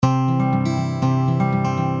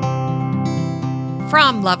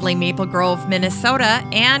From lovely Maple Grove, Minnesota,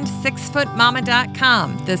 and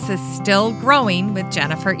sixfootmama.com, this is Still Growing with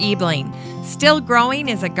Jennifer Ebling. Still Growing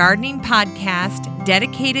is a gardening podcast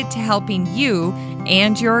dedicated to helping you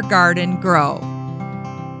and your garden grow.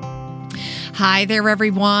 Hi there,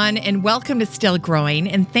 everyone, and welcome to Still Growing,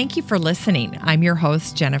 and thank you for listening. I'm your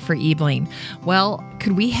host, Jennifer Ebling. Well,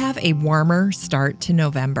 could we have a warmer start to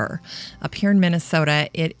November? Up here in Minnesota,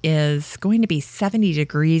 it is going to be 70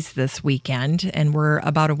 degrees this weekend, and we're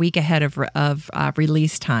about a week ahead of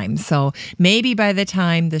release time. So maybe by the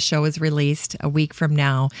time the show is released a week from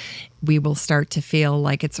now, we will start to feel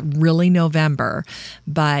like it's really November.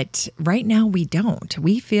 But right now we don't.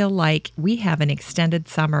 We feel like we have an extended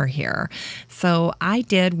summer here. So I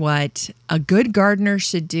did what a good gardener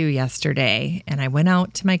should do yesterday, and I went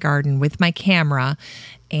out to my garden with my camera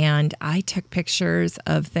and I took pictures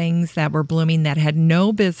of things that were blooming that had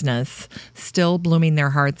no business still blooming their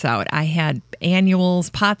hearts out. I had annuals,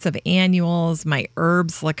 pots of annuals. My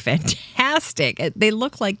herbs look fantastic. They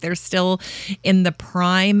look like they're still in the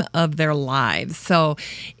prime of their lives. So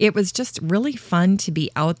it was just really fun to be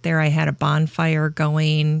out there. I had a bonfire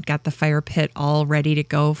going, got the fire pit all ready to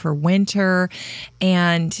go for winter.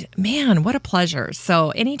 And man, what a pleasure.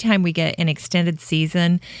 So anytime we get an extended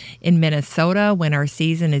season in Minnesota, when our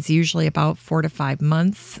season is usually about 4 to 5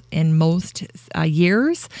 months in most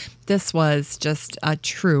years, this was just a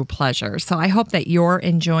true pleasure. So I hope that you're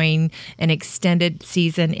enjoying an extended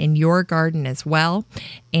season in your garden as well.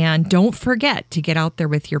 And don't forget to get out there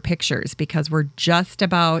with your pictures, because we're just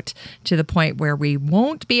about to the point where we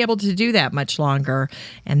won't be able to do that much longer.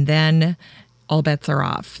 And then all bets are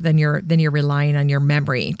off. Then you're relying on your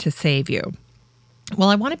memory to save you. Well,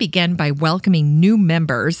 I want to begin by welcoming new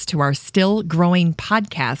members to our Still Growing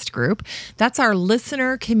podcast group. That's our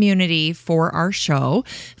listener community for our show,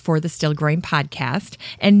 for the Still Growing podcast.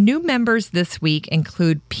 And new members this week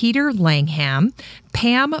include Peter Langham,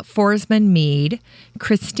 Pam Forsman Mead,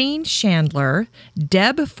 Christine Chandler,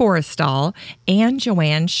 Deb Forrestal, and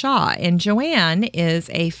Joanne Shaw. And Joanne is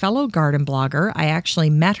a fellow garden blogger. I actually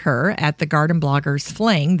met her at the Garden Bloggers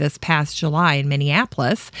Fling this past July in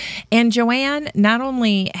Minneapolis. And Joanne not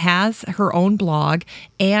only has her own blog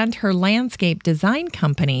and her landscape design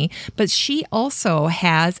company, but she also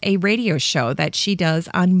has a radio show that she does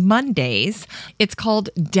on Mondays. It's called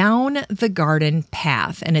Down the Garden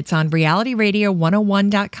Path, and it's on Reality Radio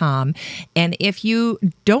 101.com. And if you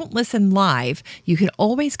don't listen live, you can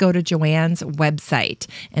always go to Joanne's website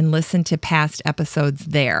and listen to past episodes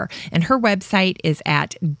there. And her website is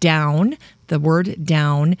at down, the word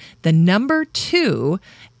down, the number 2,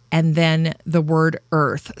 and then the word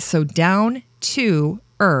earth. So down to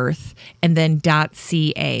earth, and then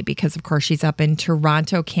 .ca, because of course she's up in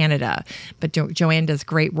Toronto, Canada. But Joanne does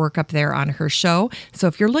great work up there on her show. So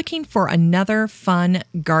if you're looking for another fun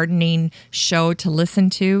gardening show to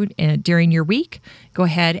listen to during your week, go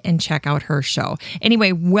ahead and check out her show.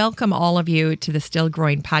 Anyway, welcome all of you to the Still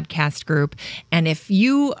Growing podcast group. And if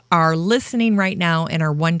you are listening right now and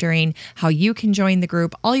are wondering how you can join the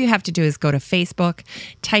group, all you have to do is go to Facebook,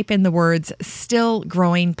 type in the words Still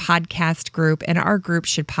Growing podcast group, and our group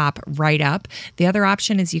should pop right up. The other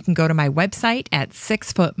option is you can go to my website at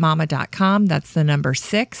sixfootmama.com. That's the number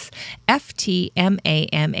 6, FTMAMA.com.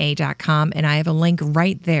 And I have a link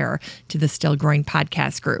right there to the Still Growing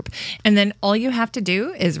podcast group. And then all you have to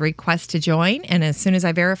do is request to join. And as soon as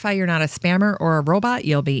I verify you're not a spammer or a robot,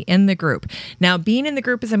 you'll be in the group. Now, being in the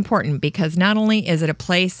group is important because not only is it a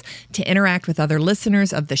place to interact with other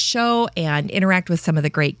listeners of the show and interact with some of the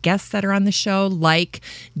great guests that are on the show, like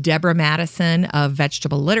Deborah Madison of Vegetable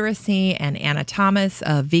Literacy and Anna Thomas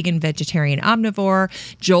of Vegan Vegetarian Omnivore,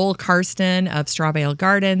 Joel Karsten of Straw Bale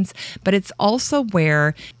Gardens, but it's also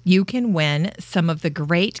where you can win some of the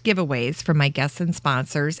great giveaways from my guests and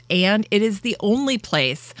sponsors, and it is the only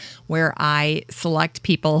place where I select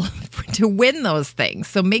people to win those things.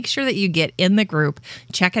 So make sure that you get in the group,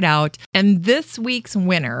 check it out. And this week's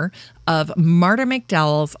winner of Marta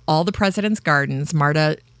McDowell's All the President's Gardens,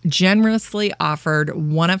 Marta generously offered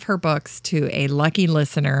one of her books to a lucky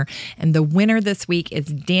listener. And the winner this week is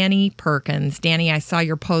Danny Perkins. Danny, I saw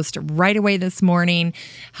your post right away this morning,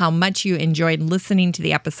 how much you enjoyed listening to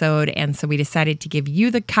the episode. And so we decided to give you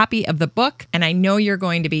the copy of the book. And I know you're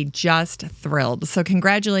going to be just thrilled. So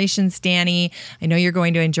congratulations, Danny. I know you're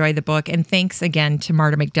going to enjoy the book. And thanks again to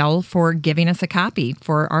Marta McDowell for giving us a copy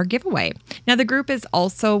for our giveaway. Now, the group is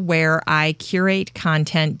also where I curate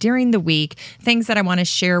content during the week, things that I want to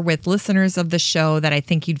share with listeners of the show that I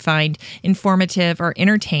think you'd find informative or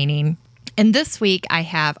entertaining. And this week, I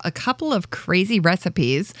have a couple of crazy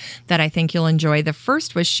recipes that I think you'll enjoy. The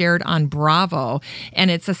first was shared on Bravo, and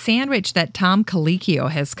it's a sandwich that Tom Colicchio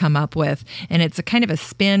has come up with, and it's a kind of a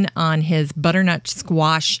spin on his butternut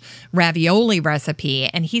squash ravioli recipe,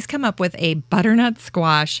 and he's come up with a butternut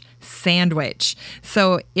squash sandwich.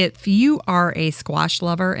 So if you are a squash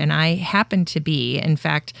lover, and I happen to be, in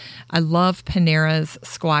fact, I love Panera's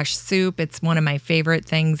squash soup. It's one of my favorite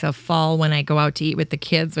things of fall when I go out to eat with the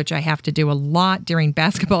kids, which I have to do a lot during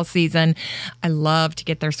basketball season. I love to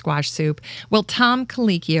get their squash soup. Well, Tom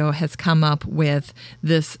Colicchio has come up with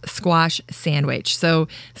this squash sandwich. So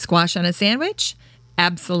squash on a sandwich?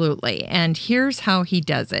 Absolutely. And here's how he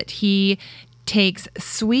does it. He takes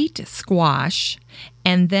sweet squash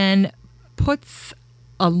and then puts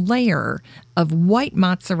a layer of white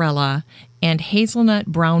mozzarella and hazelnut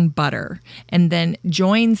brown butter, and then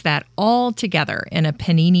joins that all together in a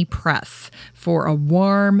panini press for a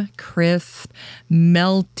warm, crisp,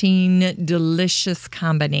 melting, delicious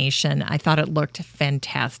combination. I thought it looked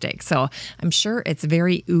fantastic. So I'm sure it's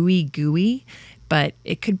very ooey gooey, but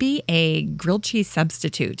it could be a grilled cheese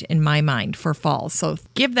substitute in my mind for fall. So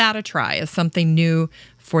give that a try as something new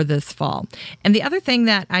for this fall. And the other thing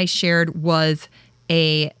that I shared was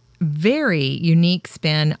a very unique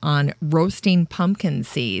spin on roasting pumpkin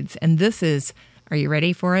seeds. And this is, are you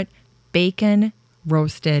ready for it? Bacon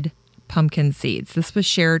roasted pumpkin seeds. This was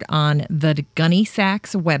shared on the Gunny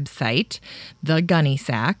Sack's website, the Gunny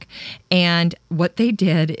Sack. And what they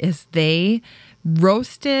did is they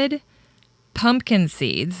roasted pumpkin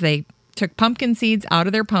seeds. They took pumpkin seeds out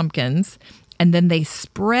of their pumpkins, and then they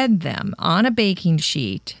spread them on a baking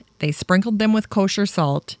sheet. They sprinkled them with kosher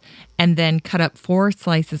salt and then cut up 4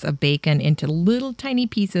 slices of bacon into little tiny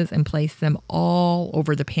pieces and placed them all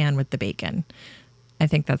over the pan with the bacon. I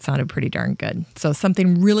think that sounded pretty darn good. So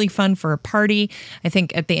something really fun for a party. I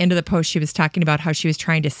think at the end of the post, she was talking about how she was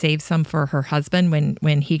trying to save some for her husband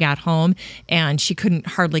when he got home, and she couldn't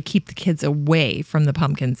hardly keep the kids away from the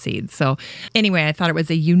pumpkin seeds. So anyway, I thought it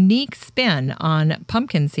was a unique spin on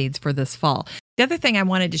pumpkin seeds for this fall. The other thing I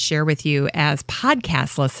wanted to share with you as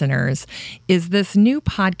podcast listeners is this new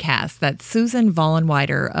podcast that Susan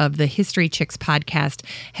Vollenweider of the History Chicks podcast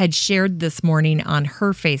had shared this morning on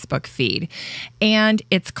her Facebook feed. And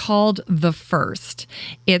it's called The First.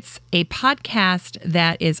 It's a podcast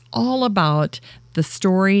that is all about the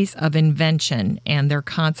stories of invention and their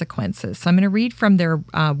consequences. So I'm going to read from their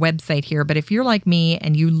website here, but if you're like me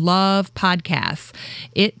and you love podcasts,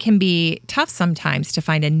 it can be tough sometimes to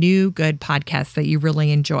find a new good podcast that you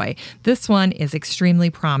really enjoy. This one is extremely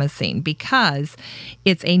promising because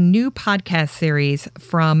it's a new podcast series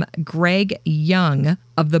from Greg Young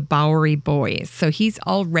of the Bowery Boys. So he's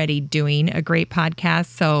already doing a great podcast.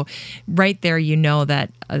 So right there, you know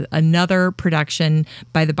that another production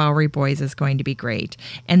by the Bowery Boys is going to be great.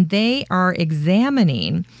 And they are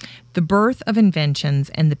examining the birth of inventions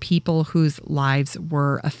and the people whose lives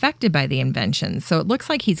were affected by the inventions. So it looks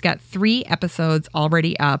like he's got 3 episodes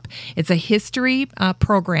already up. It's a history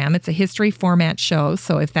program. It's a history format show.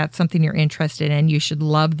 So if that's something you're interested in, you should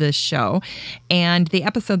love this show. And the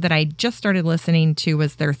episode that I just started listening to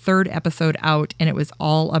was their 3rd episode out, and it was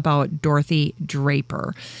all about Dorothy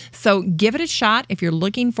Draper. So give it a shot. If you're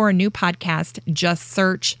looking for a new podcast, just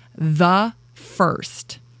search The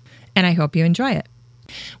First. And I hope you enjoy it.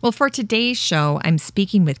 Well, for today's show, I'm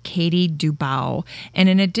speaking with Katie Dubow. And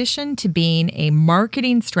in addition to being a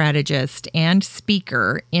marketing strategist and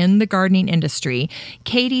speaker in the gardening industry,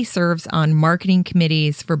 Katie serves on marketing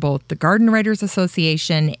committees for both the Garden Writers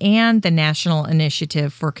Association and the National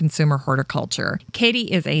Initiative for Consumer Horticulture.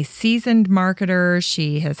 Katie is a seasoned marketer.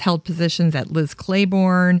 She has held positions at Liz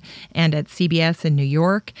Claiborne and at CBS in New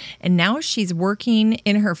York. And now she's working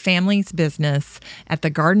in her family's business at the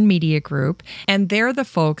Garden Media Group. And they're the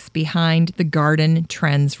folks behind the Garden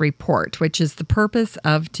Trends Report, which is the purpose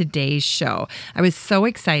of today's show. I was so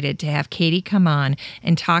excited to have Katie come on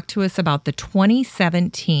and talk to us about the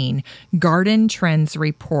 2017 Garden Trends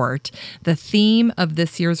Report. The theme of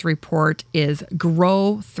this year's report is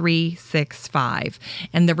Grow 365,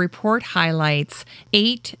 and the report highlights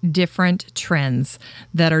 8 different trends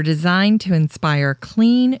that are designed to inspire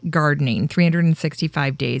clean gardening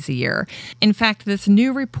 365 days a year. In fact, this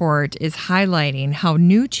new report is highlighting how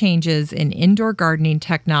new changes in indoor gardening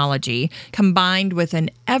technology, combined with an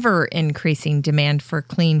ever-increasing demand for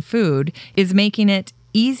clean food, is making it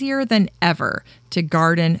easier than ever to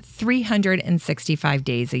garden 365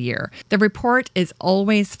 days a year. The report is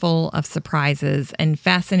always full of surprises and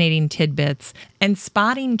fascinating tidbits, and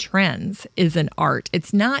spotting trends is an art.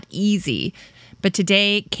 It's not easy But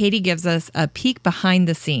today, Katie gives us a peek behind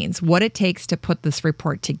the scenes, what it takes to put this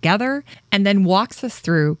report together, and then walks us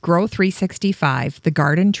through Grow 365, the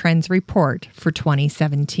Garden Trends Report for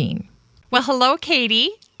 2017. Well, hello,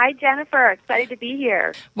 Katie. Hi, Jennifer. Excited to be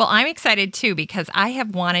here. Well, I'm excited too because I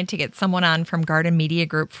have wanted to get someone on from Garden Media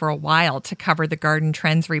Group for a while to cover the Garden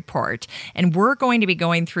Trends Report. And we're going to be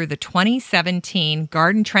going through the 2017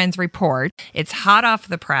 Garden Trends Report. It's hot off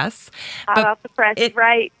the press. Off the press,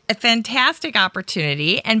 right. A fantastic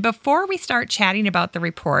opportunity. And before we start chatting about the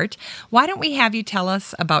report, why don't we have you tell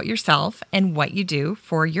us about yourself and what you do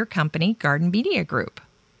for your company, Garden Media Group?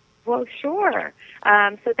 Well, sure.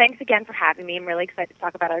 So thanks again for having me. I'm really excited to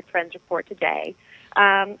talk about our Trends Report today.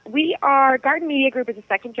 Garden Media Group is a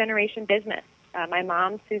second-generation business. My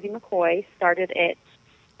mom, Susie McCoy, started it,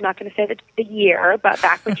 I'm not going to say the year, but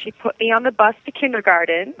back when she put me on the bus to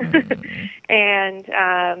kindergarten. And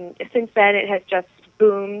since then, it has just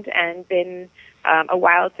boomed and been a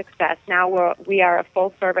wild success. Now we are a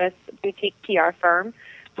full-service boutique PR firm.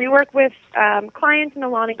 We work with clients in the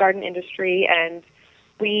lawn and garden industry, and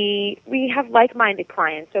we have like-minded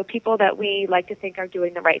clients, so people that we like to think are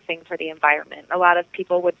doing the right thing for the environment. A lot of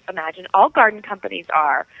people would imagine all garden companies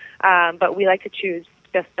are, but we like to choose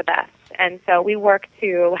just the best. And so we work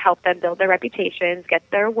to help them build their reputations, get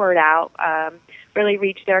their word out, really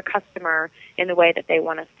reach their customer in the way that they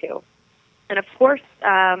want us to. And of course,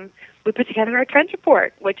 we put together our Trends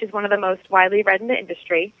Report, which is one of the most widely read in the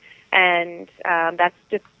industry, and that's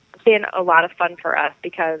just been a lot of fun for us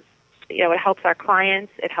because it helps our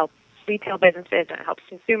clients, it helps retail businesses, and it helps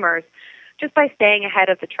consumers just by staying ahead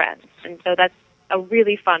of the trends. And so that's a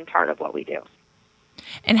really fun part of what we do.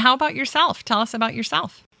 And how about yourself? Tell us about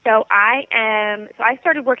yourself. So I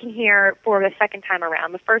started working here for the second time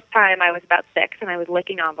around. The first time I was about 6 and I was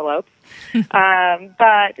licking envelopes,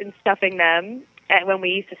 and stuffing them when we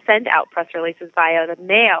used to send out press releases via the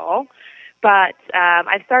mail. But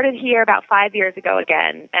I started here about 5 years ago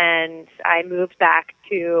again, and I moved back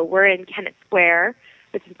we're in Kennett Square,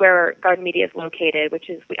 which is where Garden Media is located, which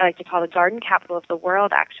is, I like to call the garden capital of the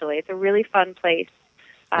world, actually. It's a really fun place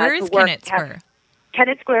Where is Kennett Square?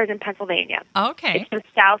 Kennett Square is in Pennsylvania. Okay. It's the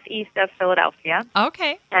southeast of Philadelphia.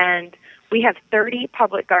 Okay. And we have 30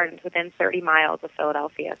 public gardens within 30 miles of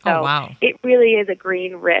Philadelphia. So wow. It really is a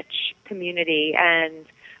green, rich community, and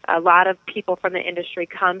a lot of people from the industry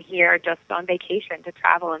come here just on vacation to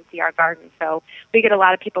travel and see our gardens. So we get a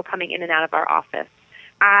lot of people coming in and out of our office.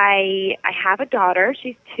 I have a daughter.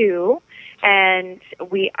 She's 2, and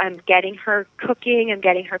I'm getting her cooking. I'm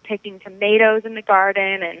getting her picking tomatoes in the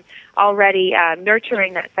garden and already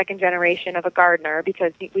nurturing that second generation of a gardener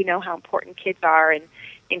because we know how important kids are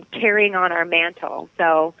in carrying on our mantle.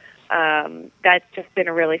 So that's just been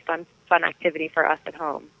a really fun activity for us at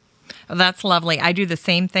home. Oh, that's lovely. I do the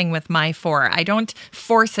same thing with my 4. I don't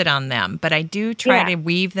force it on them, but I do try to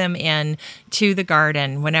weave them in to the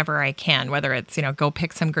garden whenever I can, whether it's, go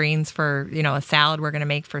pick some greens for, a salad we're going to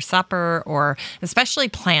make for supper, or especially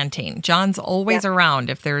planting. John's always around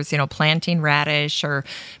if there's, planting radish or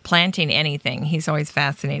planting anything. He's always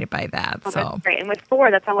fascinated by that. Oh, that's great. And with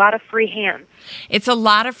 4, that's a lot of free hands. It's a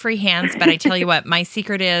lot of free hands, but I tell you what, my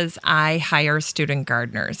secret is I hire student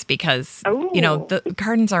gardeners because, the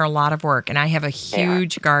gardens are a lot of work, and I have a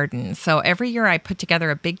huge garden. So every year I put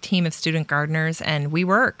together a big team of student gardeners, and we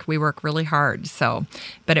work really hard. So,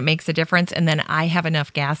 but it makes a difference. And then I have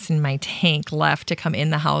enough gas in my tank left to come in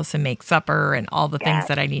the house and make supper and all the things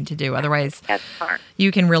that I need to do. Otherwise,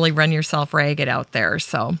 you can really run yourself ragged out there.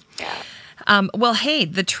 So, well, hey,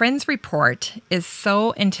 the Trends Report is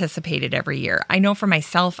so anticipated every year. I know for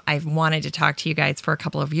myself, I've wanted to talk to you guys for a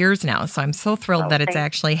couple of years now, so I'm so thrilled that it's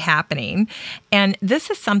actually happening. And this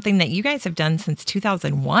is something that you guys have done since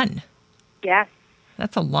 2001. Yes.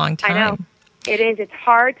 That's a long time. I know. It is. It's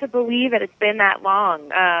hard to believe that it's been that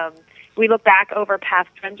long. We look back over past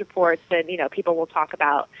Trends Reports, and, people will talk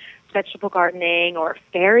about vegetable gardening or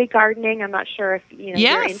fairy gardening. I'm not sure if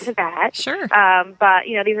you're into that. Sure. But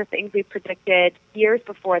these are things we predicted years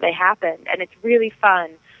before they happened, and it's really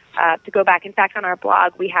fun to go back. In fact, on our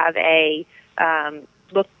blog, we have a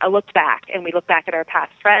look back, and we look back at our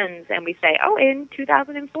past trends, and we say, in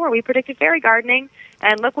 2004 we predicted fairy gardening,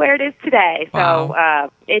 and look where it is today. Wow.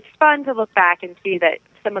 So it's fun to look back and see that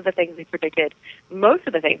some of the things we predicted, most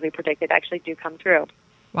of the things we predicted, actually do come true.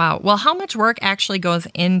 Wow. Well, how much work actually goes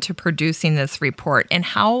into producing this report, and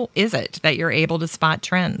how is it that you're able to spot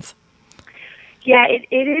trends? Yeah, it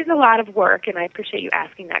is a lot of work, and I appreciate you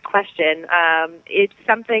asking that question. It's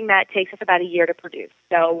something that takes us about a year to produce.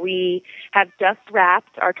 So we have just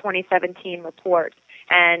wrapped our 2017 report,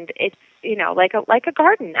 and it's like a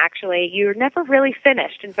garden, actually. You're never really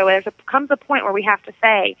finished. And so comes a point where we have to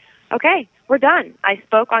say, okay, we're done. I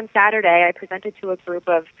spoke on Saturday. I presented to a group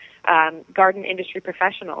of garden industry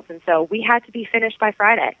professionals. And so we had to be finished by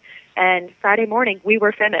Friday. And Friday morning, we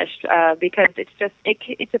were finished because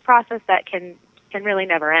it's a process that can really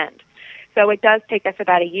never end. So it does take us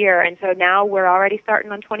about a year. And so now we're already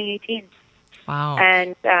starting on 2018. Wow.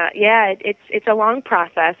 And it's a long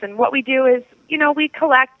process. And what we do is, we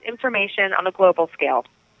collect information on a global scale.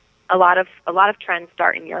 A lot of trends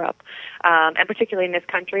start in Europe, and particularly in this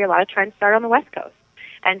country, a lot of trends start on the West Coast.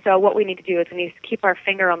 And so what we need to do is we need to keep our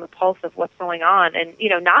finger on the pulse of what's going on, and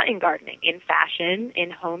not in gardening, in fashion, in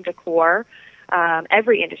home decor,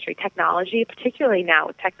 every industry, technology, particularly now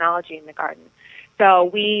with technology in the garden. So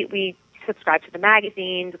we subscribe to the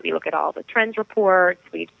magazines, we look at all the trends reports,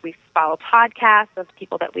 we follow podcasts of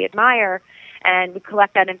people that we admire, and we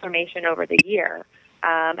collect that information over the year.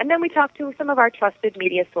 And then we talk to some of our trusted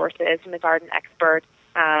media sources and the garden experts.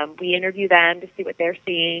 We interview them to see what they're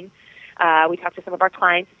seeing. We talk to some of our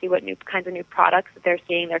clients to see what kinds of new products that they're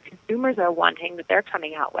seeing their consumers are wanting that they're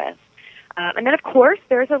coming out with. And then, of course,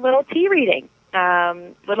 there's a little tea reading,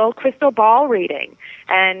 little crystal ball reading.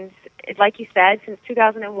 And like you said, since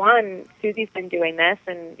 2001, Susie's been doing this,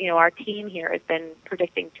 and our team here has been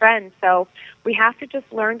predicting trends. So we have to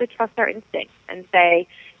just learn to trust our instincts and say,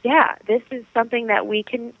 yeah, this is something that we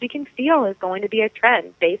can feel is going to be a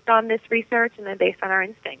trend based on this research and then based on our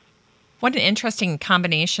instincts. What an interesting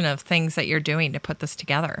combination of things that you're doing to put this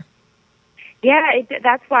together. Yeah,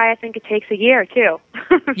 that's why I think it takes a year, too.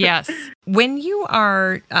 Yes. When you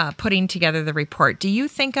are putting together the report, do you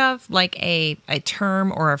think of like a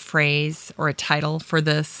term or a phrase or a title for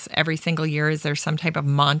this every single year? Is there some type of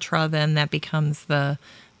mantra then that becomes the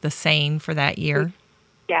saying for that year?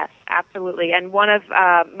 Yes, absolutely. And one of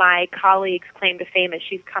my colleagues' claim to fame is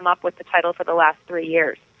she's come up with the title for the last 3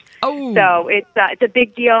 years. Oh. So it's a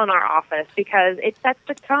big deal in our office because it sets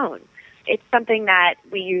the tone. It's something that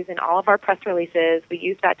we use in all of our press releases. We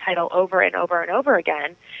use that title over and over and over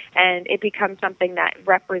again, and it becomes something that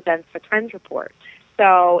represents the trends report.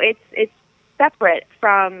 So it's separate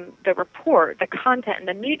from the report, the content and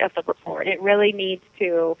the meat of the report. It really needs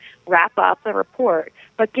to wrap up the report,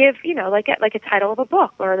 but give, like a title of a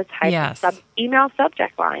book or the type yes. of email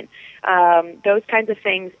subject line. Those kinds of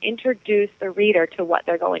things introduce the reader to what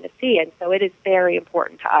they're going to see, and so it is very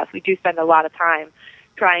important to us. We do spend a lot of time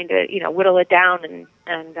trying to, whittle it down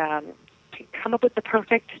and come up with the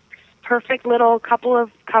perfect little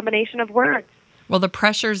combination of words. Well, the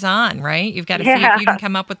pressure's on, right? You've got to see if you can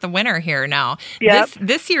come up with the winner here now. Yep.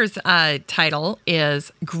 This year's title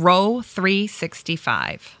is Grow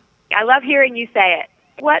 365. I love hearing you say it.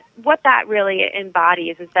 What that really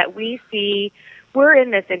embodies is that we're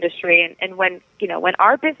in this industry, and when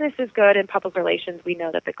our business is good in public relations, we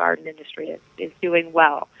know that the garden industry is doing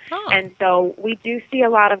well. Oh. And so we do see a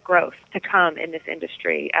lot of growth to come in this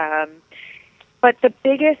industry. But the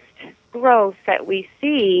biggest growth that we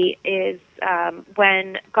see is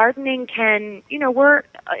when gardening can, we're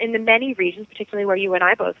in the many regions, particularly where you and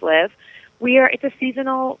I both live, it's a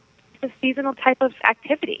seasonal type of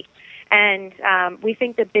activity. And we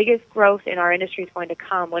think the biggest growth in our industry is going to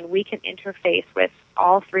come when we can interface with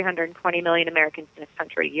all 320 million Americans in this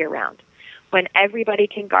country year-round, when everybody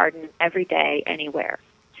can garden every day, anywhere.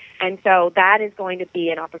 And so that is going to be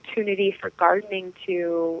an opportunity for gardening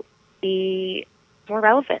to be more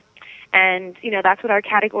relevant. And, that's what our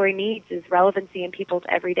category needs is relevancy in people's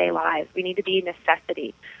everyday lives. We need to be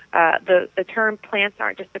necessity. The term plants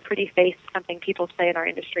aren't just a pretty face, something people say in our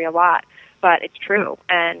industry a lot, but it's true.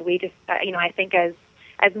 And we just, I think as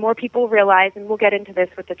more people realize, and we'll get into this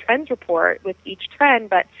with the trends report with each trend,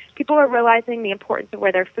 but people are realizing the importance of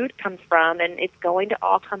where their food comes from, and it's going to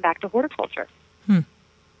all come back to horticulture.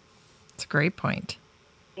 That's a great point.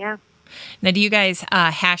 Yeah. Now, do you guys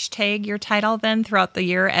hashtag your title then throughout the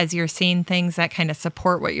year as you're seeing things that kind of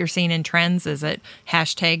support what you're seeing in trends? Is it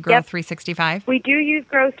hashtag Grow 365? We do use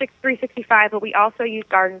Grow 365, but we also use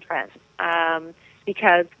Garden Trends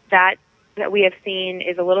because that we have seen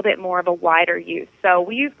is a little bit more of a wider use. So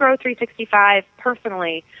we use Grow 365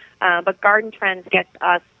 personally, but Garden Trends gets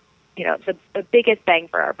us, the biggest bang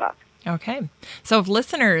for our buck. Okay. So if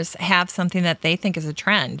listeners have something that they think is a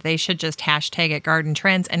trend, they should just hashtag it Garden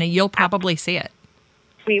Trends, and you'll probably see it.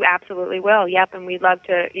 We absolutely will, yep, and we'd love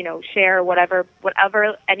to, share whatever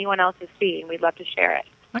anyone else is seeing. We'd love to share it.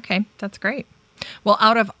 Okay, that's great. Well,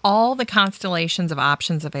 out of all the constellations of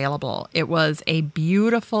options available, it was a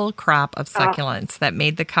beautiful crop of succulents that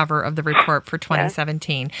made the cover of the report for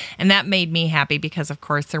 2017. And that made me happy because, of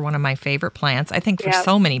course, they're one of my favorite plants. I think for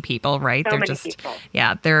so many people, right? So they're many just, people.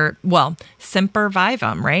 they're, well, Semper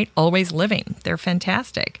Vivum, right? Always living. They're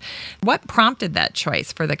fantastic. What prompted that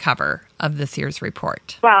choice for the cover of this year's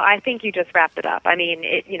report? Well, I think you just wrapped it up. I mean,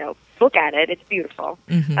 look at it. It's beautiful.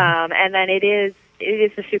 And then it is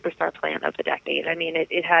the superstar plant of the decade. I mean,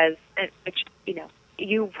 it has,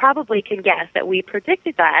 you probably can guess that we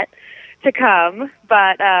predicted that to come,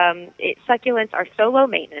 but succulents are so low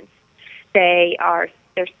maintenance. They're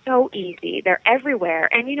so easy. They're everywhere.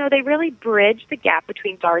 And, they really bridge the gap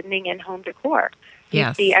between gardening and home decor.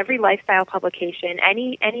 You see every lifestyle publication,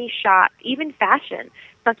 any shop, even fashion.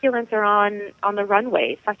 Succulents are on the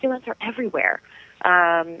runways. Succulents are everywhere.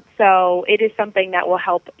 So it is something that will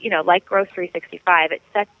help, like Growth 365, it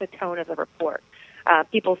sets the tone of the report.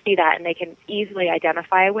 People see that and they can easily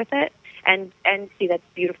identify with it and see that's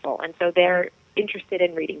beautiful. And so they're interested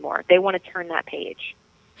in reading more. They want to turn that page.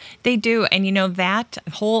 They do. And that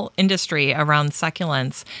whole industry around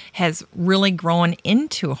succulents has really grown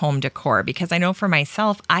into home decor because I know for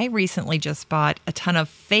myself, I recently just bought a ton of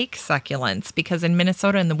fake succulents because in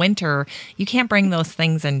Minnesota in the winter, you can't bring those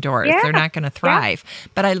things indoors. Yeah. They're not going to thrive.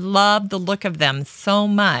 Yeah. But I love the look of them so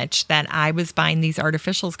much that I was buying these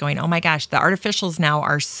artificials going, oh my gosh, the artificials now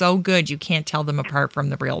are so good. You can't tell them apart from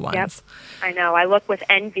the real ones. Yep. I know. I look with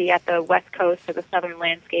envy at the West Coast or the southern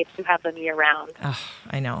landscapes who have them year round. Oh,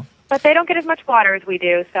 I know. But they don't get as much water as we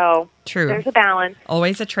do, so True. There's a balance.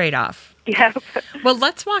 Always a trade-off. Yep. Well,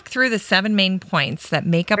 let's walk through the 7 main points that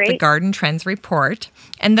make up the Garden Trends Report.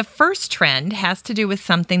 And the first trend has to do with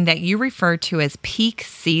something that you refer to as peak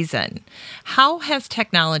season. How has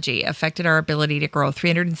technology affected our ability to grow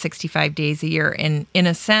 365 days a year in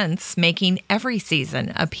a sense, making every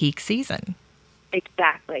season a peak season?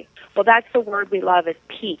 Exactly. Well, that's the word we love is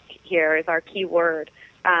peak here is our key word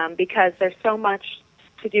because there's so much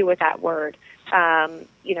to do with that word.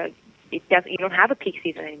 You don't have a peak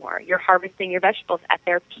season anymore. You're harvesting your vegetables at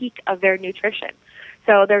their peak of their nutrition.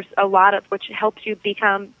 So there's a lot of which helps you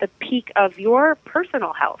become the peak of your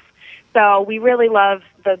personal health. So we really love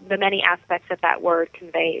the many aspects that word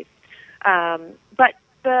conveys. But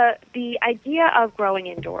the idea of growing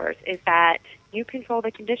indoors is that you control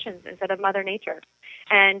the conditions instead of Mother Nature.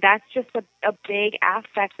 And that's just a big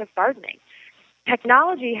aspect of gardening.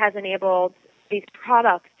 Technology has enabled these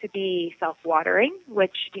products to be self-watering,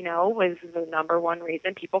 which, was the number one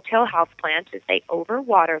reason people kill houseplants is they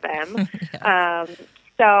overwater them. Yes.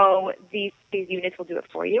 So these units will do it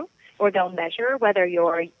for you, or they'll measure whether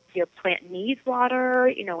your plant needs water,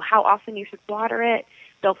 how often you should water it.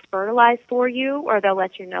 They'll fertilize for you, or they'll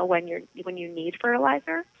let you know when you need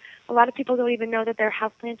fertilizer. A lot of people don't even know that their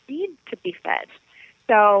houseplants need to be fed.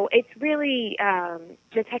 So it's really,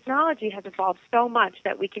 the technology has evolved so much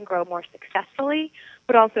that we can grow more successfully,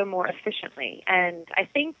 but also more efficiently. And I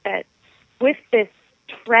think that with this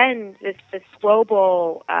trend, this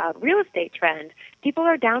global real estate trend, people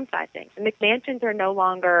are downsizing. The McMansions are no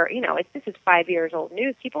longer, this is 5 years old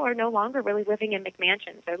news. People are no longer really living in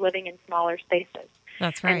McMansions. They're living in smaller spaces.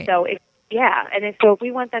 That's right. And so if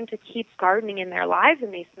we want them to keep gardening in their lives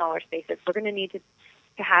in these smaller spaces, we're going to need to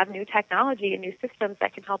have new technology and new systems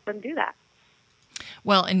that can help them do that.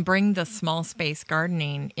 Well, and bring the small space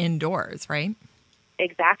gardening indoors, right?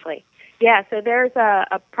 Exactly. Yeah, so there's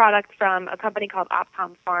a product from a company called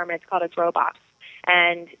Optom Farm, and it's called a Grow Box.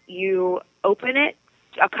 And you open it,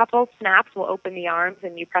 a couple snaps will open the arms,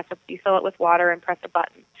 and you fill it with water and press a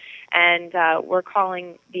button. And we're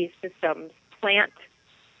calling these systems plant,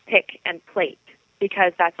 pick, and plate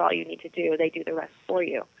because that's all you need to do. They do the rest for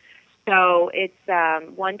you. So it's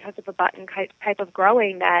one touch of a button type of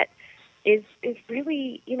growing that is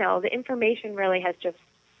really, the information really has just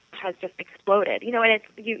exploded. And it's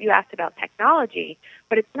you asked about technology,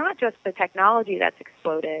 but it's not just the technology that's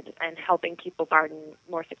exploded and helping people garden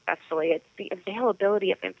more successfully. It's the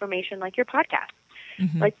availability of information like your podcast,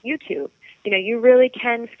 like YouTube. You really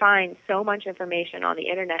can find so much information on the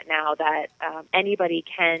internet now that anybody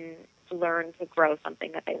can learn to grow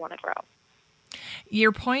something that they want to grow.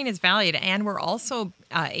 Your point is valid, and we're also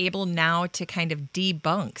able now to kind of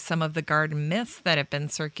debunk some of the garden myths that have been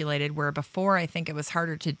circulated, where before I think it was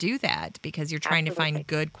harder to do that because you're trying to find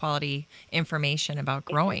good quality information about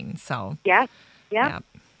growing. So yeah.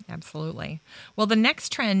 Absolutely. Well, the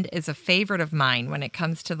next trend is a favorite of mine when it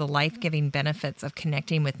comes to the life-giving benefits of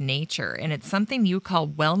connecting with nature, and it's something you call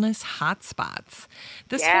wellness hotspots.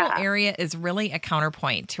 This whole area is really a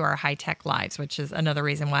counterpoint to our high-tech lives, which is another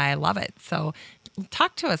reason why I love it. So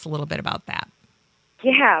talk to us a little bit about that.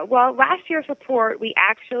 Yeah, well, last year's report, we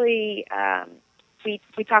actually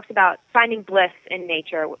we talked about finding bliss in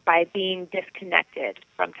nature by being disconnected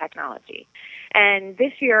from technology. And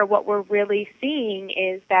this year, what we're really seeing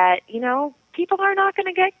is that, people are not going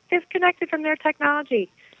to get disconnected from their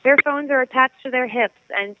technology. Their phones are attached to their hips,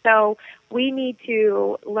 and so we need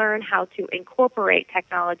to learn how to incorporate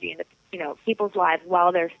technology into, people's lives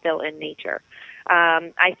while they're still in nature.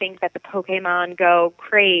 I think that the Pokemon Go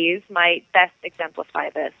craze might best exemplify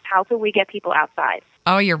this. How can we get people outside?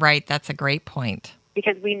 Oh, you're right. That's a great point.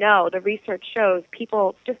 Because we know the research shows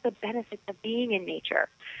people just the benefits of being in nature.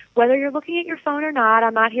 Whether you're looking at your phone or not,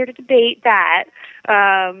 I'm not here to debate that,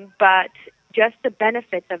 but just the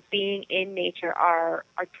benefits of being in nature are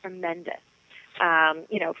tremendous.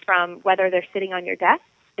 From whether they're sitting on your desk,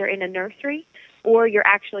 they're in a nursery, or you're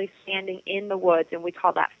actually standing in the woods, and we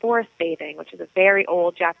call that forest bathing, which is a very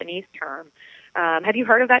old Japanese term. Have you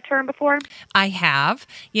heard of that term before? I have.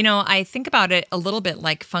 I think about it a little bit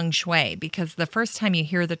like feng shui, because the first time you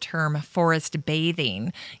hear the term forest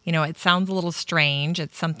bathing, it sounds a little strange.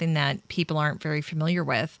 It's something that people aren't very familiar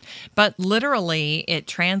with. But literally, it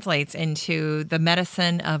translates into the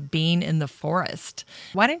medicine of being in the forest.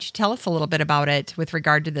 Why don't you tell us a little bit about it with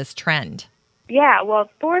regard to this trend? Yeah, well,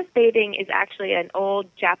 forest bathing is actually an old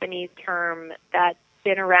Japanese term that's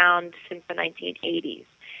been around since the 1980s.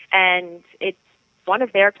 And it's one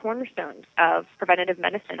of their cornerstones of preventative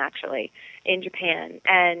medicine, actually, in Japan.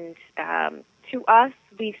 And to us,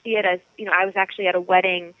 we see it as, I was actually at a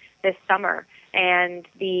wedding this summer, and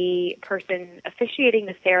the person officiating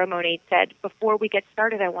the ceremony said, before we get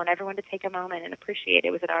started, I want everyone to take a moment and appreciate,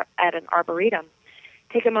 it was at an arboretum,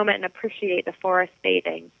 take a moment and appreciate the forest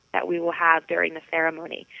bathing that we will have during the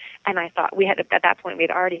ceremony. And I thought, at that point, we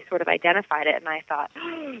had already sort of identified it, and I thought,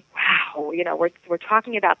 wow, we're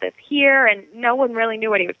talking about this here, and no one really knew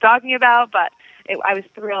what he was talking about, but I was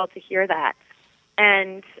thrilled to hear that.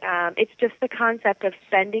 And it's just the concept of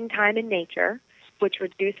spending time in nature, which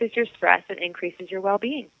reduces your stress and increases your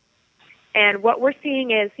well-being. And what we're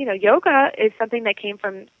seeing is, yoga is something that came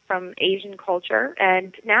from Asian culture,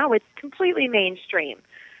 and now it's completely mainstream.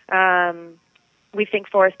 We think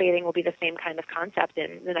forest bathing will be the same kind of concept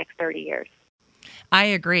in the next 30 years. I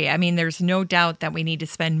agree. I mean, there's no doubt that we need to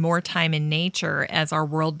spend more time in nature as our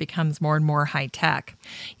world becomes more and more high tech.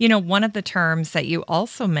 One of the terms that you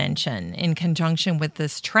also mention in conjunction with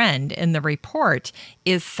this trend in the report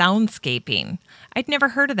is soundscaping. I'd never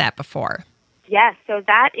heard of that before. Yes, so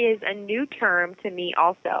that is a new term to me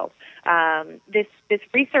also. This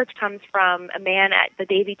research comes from a man at the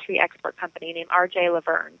Daisy Tree Expert Company named R.J.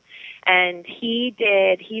 Laverne. And he's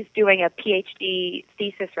doing a PhD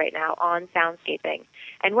thesis right now on soundscaping.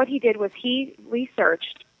 And what he did was he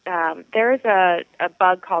researched, there is a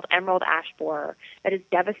bug called emerald ash borer that is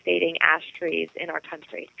devastating ash trees in our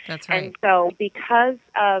country. That's right. And so because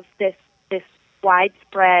of this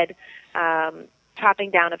widespread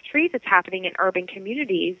chopping down of trees that's happening in urban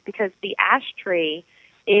communities, because the ash tree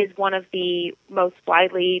is one of the most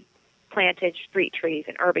widely planted street trees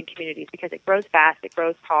in urban communities because it grows fast, it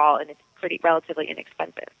grows tall, and it's relatively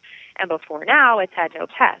inexpensive. And before now, it's had no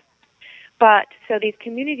pests. But so these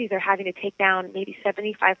communities are having to take down maybe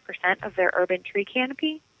 75% of their urban tree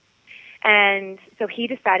canopy. And so he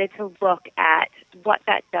decided to look at what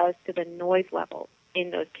that does to the noise levels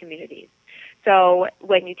in those communities. So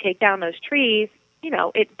when you take down those trees,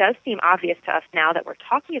 it does seem obvious to us now that we're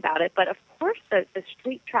talking about it, but of course the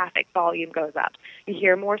street traffic volume goes up. You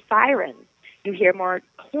hear more sirens, you hear more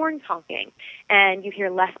horns honking, and you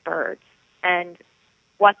hear less birds. And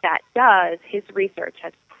what that does, his research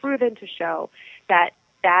has proven to show that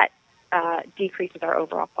decreases our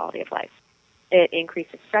overall quality of life. It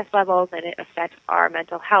increases stress levels and it affects our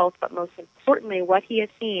mental health, but most importantly, what he has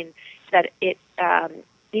seen is that it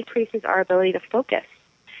decreases our ability to focus.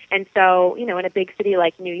 And so, in a big city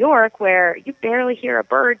like New York, where you barely hear a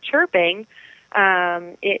bird chirping,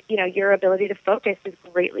 your ability to focus is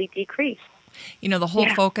greatly decreased. The whole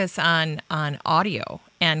focus on audio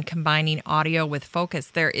and combining audio with focus.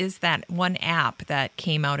 There is that one app that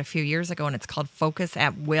came out a few years ago, and it's called Focus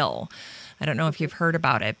at Will. I don't know if you've heard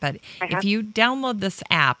about it, but if you download this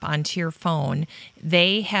app onto your phone,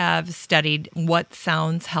 they have studied what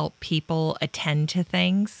sounds help people attend to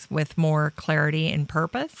things with more clarity and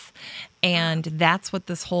purpose. And that's what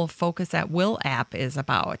this whole Focus at Will app is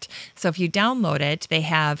about. So if you download it, they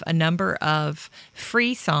have a number of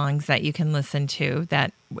free songs that you can listen to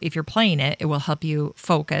that if you're playing it, it will help you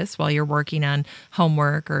focus while you're working on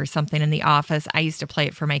homework or something in the office. I used to play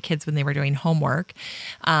it for my kids when they were doing homework.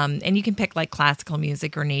 And you can pick like classical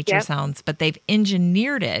music or nature sounds, but they've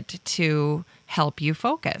engineered it to help you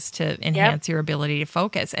focus, to enhance your ability to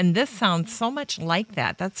focus. And this sounds so much like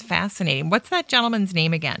that. That's fascinating. What's that gentleman's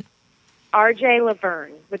name again? R.J.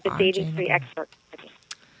 Laverne with the Dating Tree Expert Company.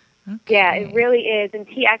 Okay. Yeah, it really is. And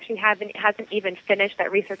he actually hasn't even finished.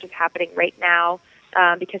 That research is happening right now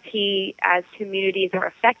because he, as communities are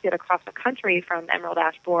affected across the country from emerald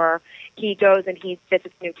ash borer, he goes and he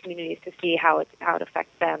visits new communities to see how it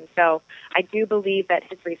affects them. So I do believe that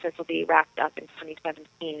his research will be wrapped up in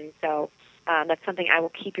 2017. So that's something I will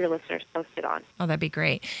keep your listeners posted on. Oh, that'd be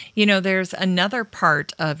great. You know, there's another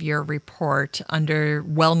part of your report under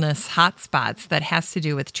wellness hotspots that has to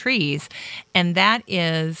do with trees, and that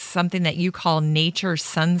is something that you call nature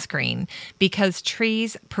sunscreen, because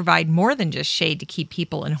trees provide more than just shade to keep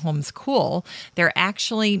people in homes cool. They're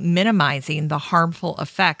actually minimizing the harmful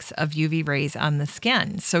effects of UV rays on the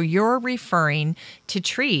skin. So you're referring to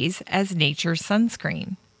trees as nature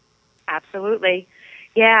sunscreen. Absolutely.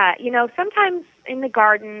 Yeah, you know, sometimes in the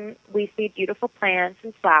garden we see beautiful plants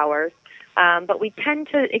and flowers, but we tend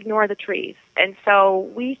to ignore the trees. And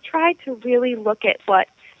so we try to really look at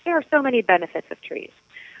there are so many benefits of trees.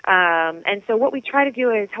 And so what we try to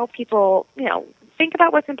do is help people, you know, think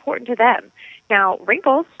about what's important to them. Now,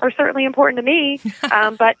 wrinkles are certainly important to me,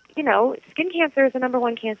 but, you know, skin cancer is the number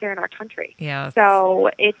one cancer in our country. Yes.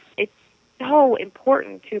 So it's so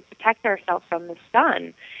important to protect ourselves from the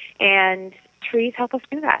sun. And trees help us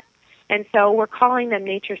do that. And so we're calling them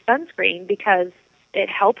nature sunscreen because it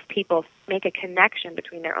helps people make a connection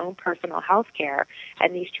between their own personal health care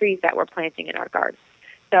and these trees that we're planting in our gardens.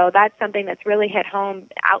 So that's something that's really hit home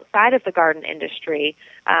outside of the garden industry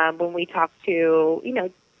when we talk to, you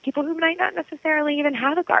know, people who might not necessarily even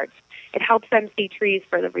have a garden. It helps them see trees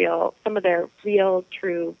for some of their real,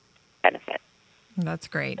 true benefits. That's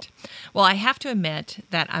great. Well, I have to admit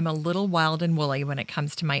that I'm a little wild and woolly when it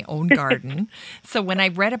comes to my own garden. So when I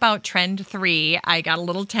read about Trend 3, I got a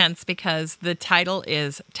little tense because the title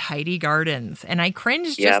is Tidy Gardens. And I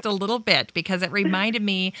cringed just a little bit because it reminded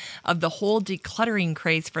me of the whole decluttering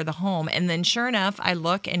craze for the home. And then sure enough, I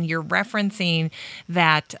look and you're referencing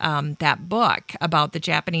that book about the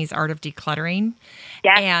Japanese art of decluttering.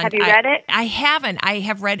 Yes. And have you read it? I haven't. I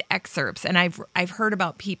have read excerpts and I've heard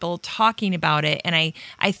about people talking about it. And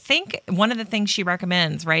I think one of the things she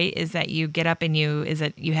recommends, right, is that you get up and you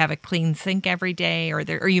have a clean sink every day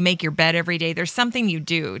or you make your bed every day. There's something you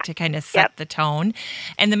do to kind of set the tone.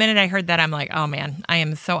 And the minute I heard that, I'm like, oh man, I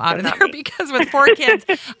am so out of there because with 4 kids,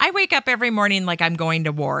 I wake up every morning like I'm going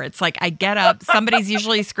to war. It's like I get up, somebody's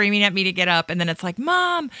usually screaming at me to get up, and then it's like,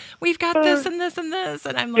 Mom, we've got this and this and this.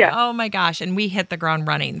 And I'm like, oh my gosh. And we hit the ground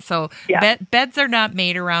running. So beds are not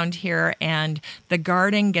made around here, and the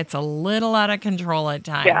garden gets a little out of control at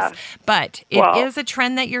times. Yeah. But it is a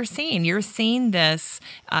trend that you're seeing. You're seeing this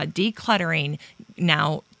decluttering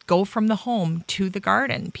now go from the home to the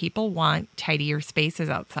garden. People want tidier spaces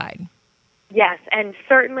outside. Yes, and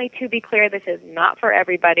certainly to be clear, this is not for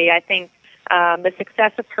everybody. I think the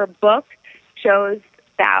success of her book shows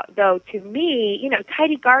that, though, to me, you know,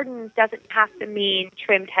 tidy gardens doesn't have to mean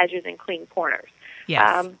trimmed hedges and clean corners.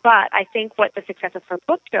 Yes. But I think what the success of her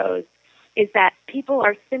book shows is that people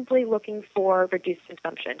are simply looking for reduced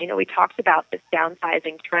consumption. You know, we talked about this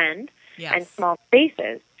downsizing trend and small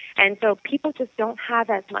spaces. And so people just don't have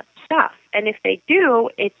as much stuff. And if they do,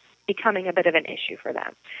 it's becoming a bit of an issue for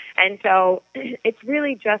them. And so it's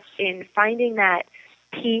really just in finding that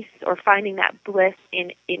peace or finding that bliss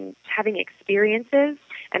in having experiences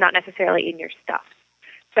and not necessarily in your stuff.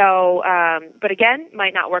 So, but again,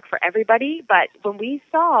 might not work for everybody. But when we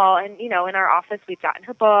saw, and you know, in our office, we've gotten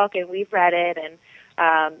her book and we've read it,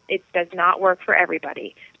 and it does not work for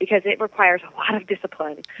everybody because it requires a lot of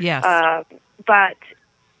discipline. Yes. But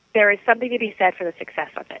there is something to be said for the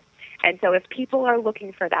success of it. And so, if people are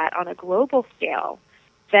looking for that on a global scale,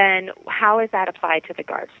 then how is that applied to the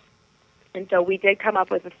garden? And so, we did come up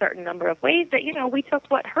with a certain number of ways that, you know, we took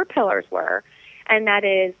what her pillars were, and that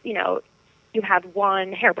is, you know, you have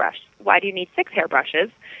one hairbrush. Why do you need 6 hairbrushes?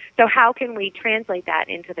 So how can we translate that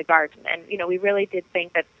into the garden? And, you know, we really did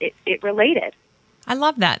think that it related. I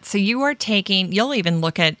love that. So you'll even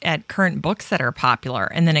look at current books that are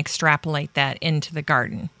popular and then extrapolate that into the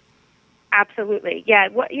garden. Absolutely. Yeah.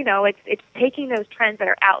 It's taking those trends that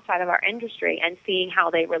are outside of our industry and seeing how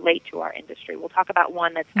they relate to our industry. We'll talk about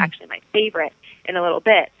one that's actually my favorite in a little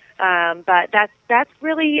bit. But that's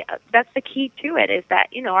really that's the key to it, is that,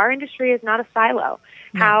 you know, our industry is not a silo.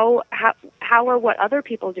 No. How are what other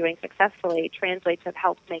people doing successfully translate to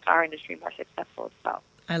help make our industry more successful as well.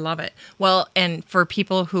 I love it. Well, and for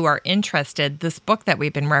people who are interested, this book that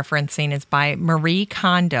we've been referencing is by Marie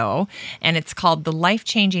Kondo, and it's called The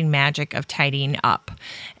Life-Changing Magic of Tidying Up.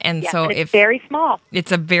 And so and it's very small.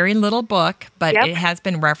 It's a very little book, but Yep. it has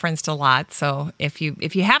been referenced a lot. So if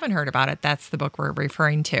you haven't heard about it, that's the book we're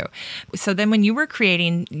referring to. So then when you were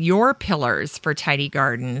creating your pillars for Tidy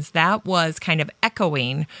Gardens, that was kind of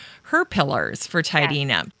echoing her pillars for tidying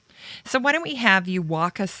up. So why don't we have you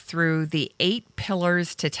walk us through the 8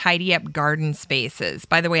 pillars to tidy up garden spaces?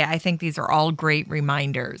 By the way, I think these are all great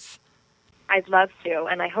reminders. I'd love to,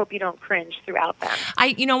 and I hope you don't cringe throughout them.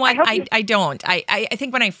 You know what? I don't. I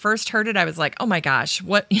think when I first heard it, I was like, oh my gosh,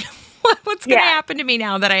 what's going to happen to me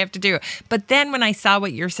now that I have to do? But then when I saw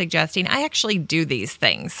what you're suggesting, I actually do these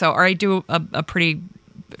things. Or I do a pretty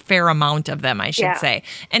fair amount of them, I should say.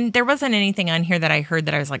 And there wasn't anything on here that I heard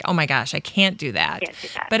that I was like, oh my gosh, I can't do that.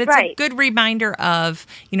 But it's a good reminder of,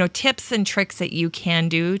 you know, tips and tricks that you can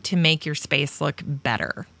do to make your space look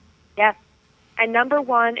better. Yes. And number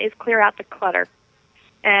 1 is clear out the clutter.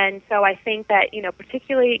 And so I think that, you know,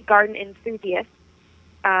 particularly garden enthusiasts,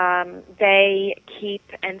 they keep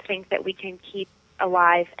and think that we can keep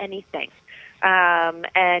alive anything.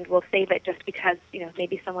 And we'll save it just because, you know,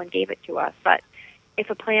 maybe someone gave it to us. But if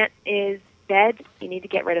a plant is dead, you need to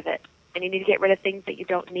get rid of it. And you need to get rid of things that you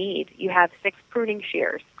don't need. You have 6 pruning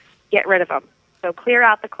shears. Get rid of them. So clear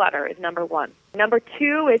out the clutter is number 1. Number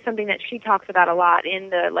 2 is something that she talks about a lot in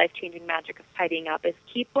the Life-Changing Magic of Tidying Up, is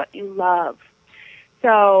keep what you love.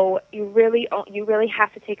 So you really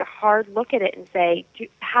have to take a hard look at it and say,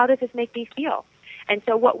 how does this make me feel? And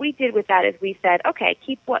so what we did with that is we said, okay,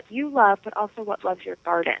 keep what you love, but also what loves your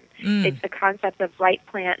garden. It's the concept of right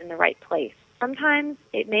plant in the right place. Sometimes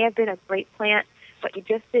it may have been a great plant, but you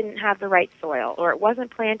just didn't have the right soil, or it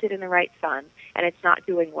wasn't planted in the right sun, and it's not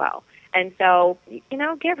doing well. And so, you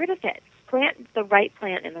know, get rid of it. Plant the right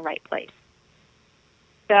plant in the right place.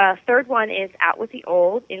 The third one is out with the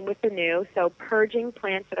old, in with the new, so purging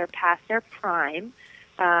plants that are past their prime.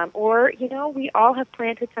 Or, you know, we all have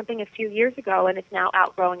planted something a few years ago, and it's now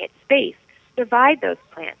outgrowing its space. Divide those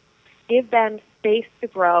plants. Give them space to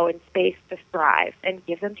grow and space to thrive, and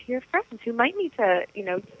give them to your friends who might need to, you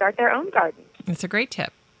know, start their own garden. That's a great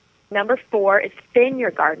tip. Number 4 is thin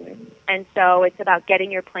your garden. And so it's about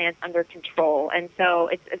getting your plants under control. And so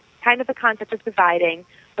it's kind of the concept of dividing,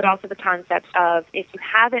 but also the concept of if you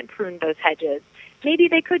haven't pruned those hedges, maybe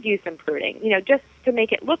they could use some pruning, you know, just to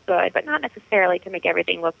make it look good, but not necessarily to make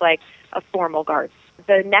everything look like a formal garden.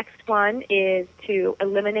 The next one is to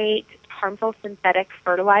eliminate harmful synthetic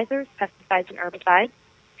fertilizers, pesticides, and herbicides.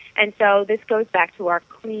 And so this goes back to our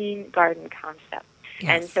clean garden concept.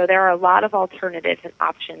 Yes. And so there are a lot of alternatives and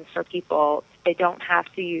options for people. They don't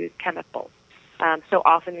have to use chemicals. So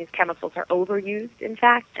often these chemicals are overused, in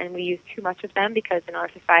fact, and we use too much of them because in our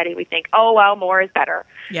society we think, oh, well, more is better.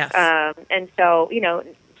 Yes. And so, you know,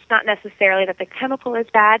 it's not necessarily that the chemical is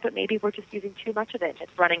bad, but maybe we're just using too much of it.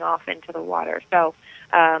 It's running off into the water. So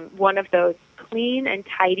one of those clean and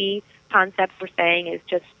tidy concepts we're saying is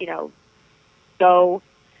just, you know, go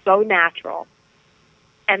natural.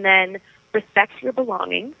 And then respect your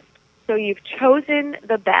belongings. So you've chosen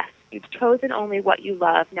the best. You've chosen only what you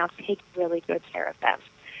love. Now take really good care of them.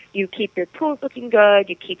 You keep your tools looking good.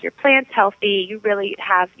 You keep your plants healthy. You really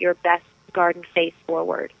have your best garden face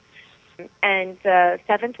forward. And the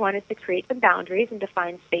 7th one is to create some boundaries and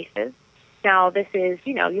define spaces. Now this is,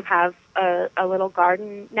 you know, you have a little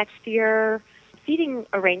garden next to your seating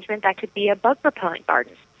arrangement that could be a bug repellent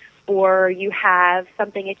garden. Or you have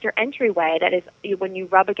something at your entryway that is, when you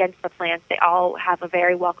rub against the plants, they all have a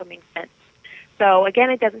very welcoming scent. So again,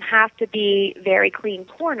 it doesn't have to be very clean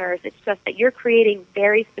corners. It's just that you're creating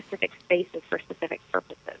very specific spaces for specific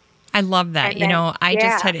purposes. I love that. And then, I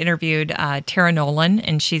just had interviewed Tara Nolan,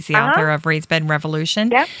 and she's the author of Raised Bed Revolution.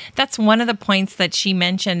 Yep. That's one of the points that she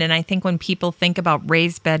mentioned, and I think when people think about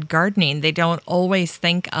raised bed gardening, they don't always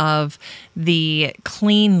think of the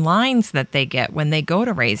clean lines that they get when they go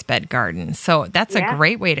to raised bed gardens. So that's a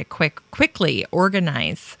great way to quickly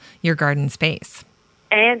organize your garden space.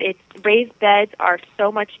 And raised beds are so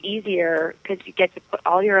much easier because you get to put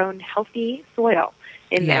all your own healthy soil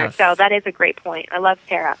in there. So that is a great point. I love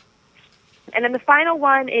Tara. And then the final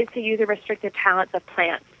one is to use a restricted palette of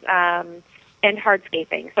plants and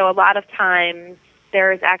hardscaping. So a lot of times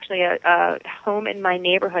there is actually a home in my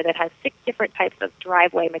neighborhood that has 6 different types of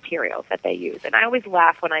driveway materials that they use. And I always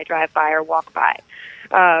laugh when I drive by or walk by.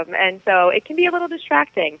 And so it can be a little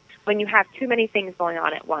distracting when you have too many things going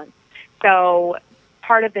on at once. so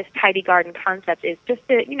part of this tidy garden concept is just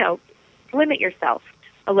to, limit yourself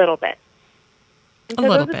a little bit. And so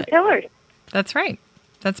those are the pillars. That's right.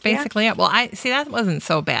 That's basically it. Well, that wasn't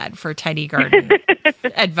so bad for tidy garden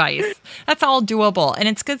advice. That's all doable. And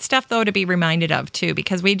it's good stuff, though, to be reminded of, too,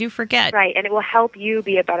 because we do forget. Right, and it will help you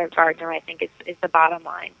be a better gardener, I think, is the bottom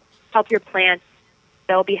line. Help your plants.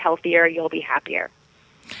 They'll be healthier. You'll be happier.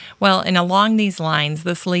 Well, and along these lines,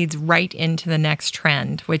 this leads right into the next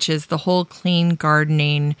trend, which is the whole clean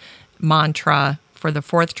gardening mantra for the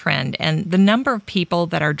fourth trend. And the number of people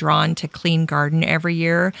that are drawn to clean garden every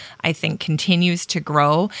year, I think, continues to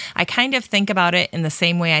grow. I kind of think about it in the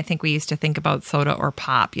same way I think we used to think about soda or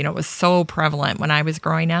pop. It was so prevalent when I was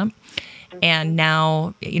growing up. And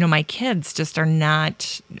now, my kids just are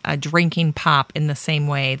not drinking pop in the same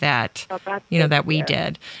way that, that we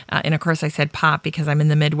did. And of course, I said pop because I'm in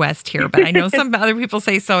the Midwest here, but I know some other people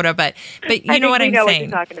say soda, but you know what I'm saying. What you're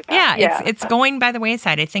talking about. Yeah, it's going by the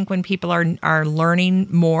wayside. I think when people are learning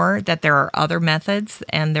more that there are other methods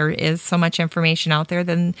and there is so much information out there,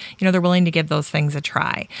 then, they're willing to give those things a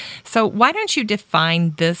try. So why don't you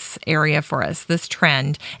define this area for us, this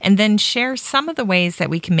trend, and then share some of the ways that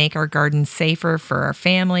we can make our garden safer for our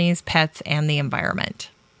families, pets, and the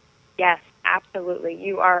environment. Yes, absolutely.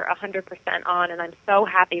 You are 100% on, and I'm so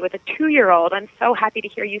happy. With a 2-year-old, I'm so happy to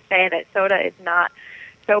hear you say that soda is not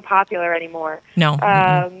so popular anymore. No.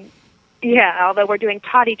 Yeah, although we're doing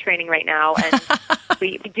potty training right now, and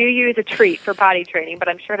we do use a treat for potty training, but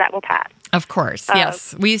I'm sure that will pass. Of course,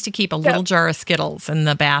 yes. We used to keep a little jar of Skittles in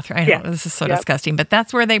the bathroom. I know this is so disgusting, but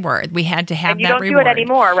that's where they were. We had to have and you that don't reward. do it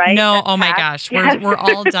anymore, right? No, that's my gosh. We're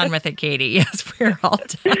all done with it, Katie. Yes, we're all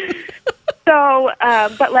done. So,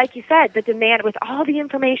 but like you said, the demand with all the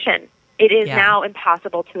information, it is now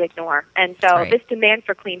impossible to ignore. And so this demand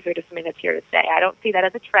for clean food is something that's here to stay. I don't see that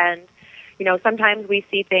as a trend. Sometimes we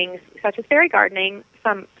see things such as fairy gardening.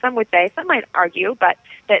 Some would say, some might argue, but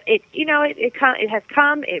that it has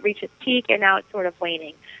come, it reached its peak, and now it's sort of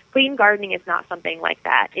waning. Clean gardening is not something like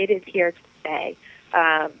that. It is here to stay.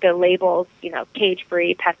 The labels,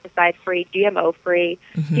 cage-free, pesticide-free, GMO-free.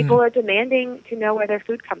 Mm-hmm. People are demanding to know where their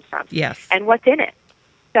food comes from. Yes. And what's in it.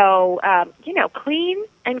 So, clean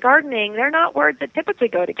and gardening, they're not words that typically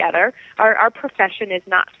go together. Our profession is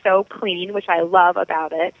not so clean, which I love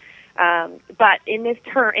about it. But in this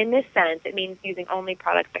sense, it means using only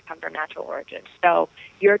products that come from natural origin. So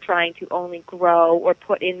you're trying to only grow or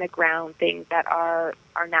put in the ground things that are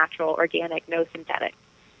natural, organic, no synthetic.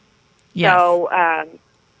 Yes. So,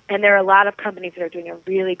 and there are a lot of companies that are doing a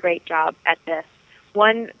really great job at this.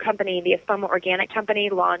 One company, the Espoma Organic Company,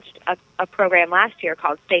 launched a program last year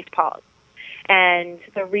called Safe Paws. And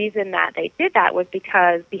the reason that they did that was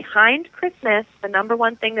because behind Christmas, the number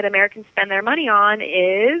one thing that Americans spend their money on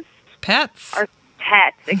is pets. Our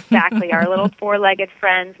pets, exactly. Our little four-legged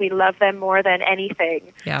friends. We love them more than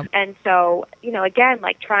anything. Yeah. And so, again,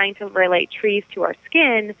 like trying to relate trees to our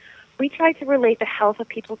skin, we try to relate the health of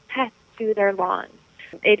people's pets to their lawns.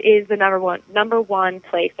 It is the number one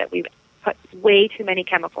place that we've put way too many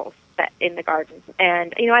chemicals in the gardens.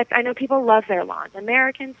 And, I know people love their lawns.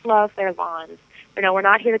 Americans love their lawns. We're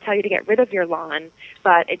not here to tell you to get rid of your lawn,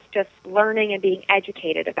 but it's just learning and being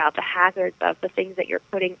educated about the hazards of the things that you're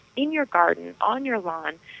putting in your garden, on your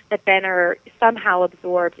lawn, that then are somehow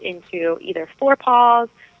absorbed into either 4 paws,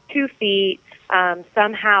 2 feet,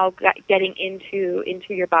 somehow getting into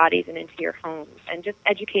your bodies and into your homes, and just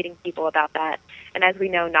educating people about that. And as we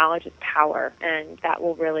know, knowledge is power, and that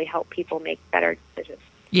will really help people make better decisions.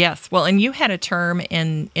 Yes. Well, and you had a term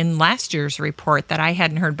in last year's report that I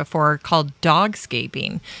hadn't heard before called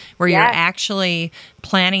dogscaping, where you're actually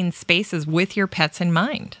planning spaces with your pets in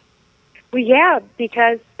mind. Well, yeah,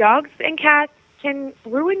 because dogs and cats can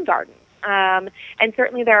ruin gardens. And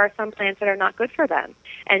certainly there are some plants that are not good for them.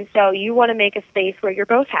 And so you want to make a space where you're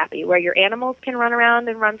both happy, where your animals can run around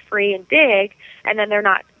and run free and dig, and then they're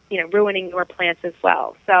not, ruining your plants as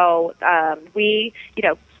well. So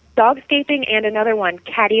dogscaping and another one,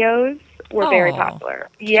 catios, were very popular.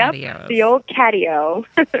 Yep, catios. The old catio.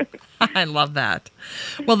 I love that.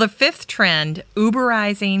 Well, the 5th trend,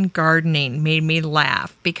 Uberizing gardening, made me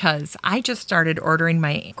laugh because I just started ordering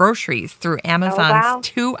my groceries through Amazon's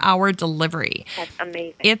 2-hour delivery. That's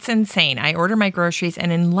amazing. It's insane. I order my groceries,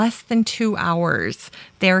 and in less than 2 hours,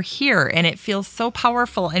 they're here, and it feels so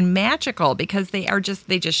powerful and magical because they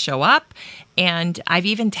just show up. And I've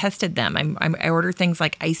even tested them. I order things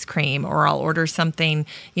like ice cream, or I'll order something,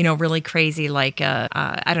 really crazy like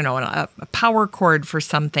a power cord for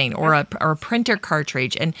something, or or a printer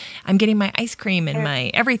cartridge, and I'm getting my ice cream and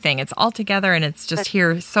my everything. It's all together, and it's just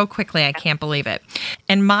here so quickly. I can't believe it.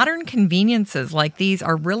 And modern conveniences like these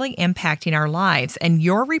are really impacting our lives. And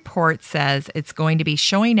your report says it's going to be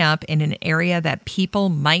showing up in an area that people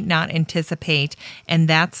might not anticipate, and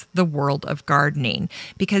that's the world of gardening.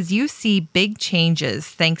 Because you see big changes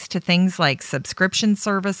thanks to things like subscription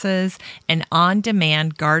services and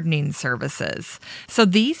on-demand gardening services. So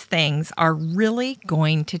these things are really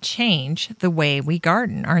going to change the way we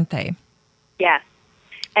garden, aren't they? Yes.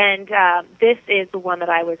 And this is the one that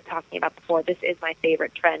I was talking about before. This is my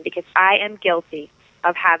favorite trend because I am guilty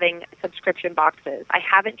of having subscription boxes. I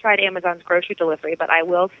haven't tried Amazon's grocery delivery, but I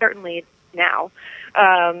will certainly now.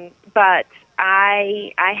 But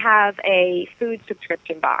I have a food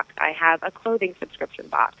subscription box. I have a clothing subscription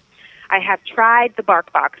box. I have tried the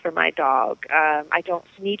bark box for my dog. I don't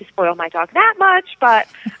need to spoil my dog that much, but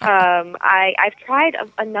I've tried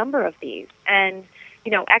a number of these. And,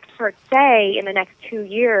 you know, experts say in the next 2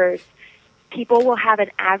 years, people will have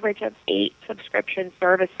an average of 8 subscription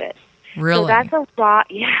services. Really? So that's a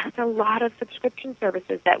lot. Yeah, it's a lot of subscription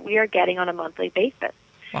services that we are getting on a monthly basis.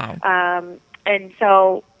 Wow. And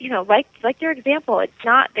so, you know, like your example, it's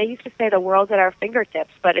not, they used to say the world's at our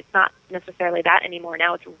fingertips, but it's not necessarily that anymore.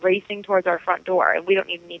 Now it's racing towards our front door, and we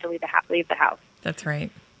don't even need to leave the house. That's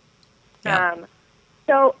right. Yep.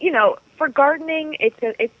 So, you know, for gardening,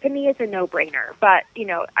 to me, it's a no-brainer. But, you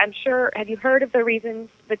know, I'm sure, have you heard of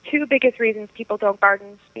the 2 biggest reasons people don't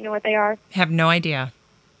garden? You know what they are? Have no idea.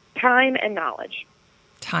 Time and knowledge.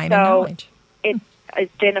 And knowledge.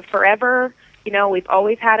 It's been a forever. You know, we've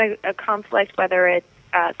always had a conflict, whether it's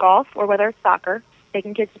golf or whether it's soccer,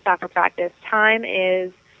 taking kids to soccer practice. Time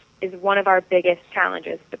is one of our biggest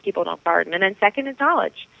challenges that people don't garden. And then second is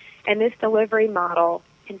knowledge. And this delivery model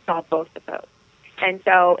can solve both of those. And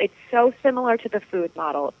so it's so similar to the food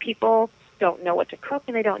model. People don't know what to cook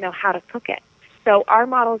and they don't know how to cook it. So our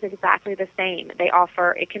model is exactly the same.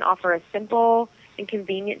 It can offer a simple and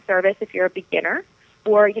convenient service if you're a beginner.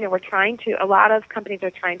 Or, you know, a lot of companies are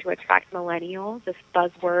trying to attract millennials, this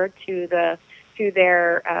buzzword, to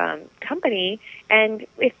their company. And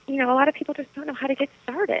if, you know, a lot of people just don't know how to get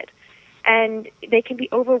started. And they can be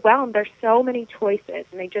overwhelmed. There's so many choices,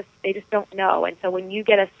 and they just don't know. And so when you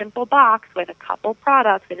get a simple box with a couple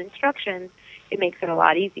products and instructions, it makes it a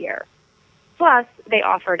lot easier. Plus, they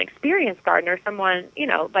offer an experienced gardener, someone, you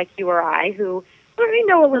know, like you or I, who we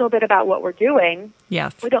know a little bit about what we're doing.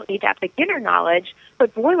 Yes. We don't need to have beginner knowledge,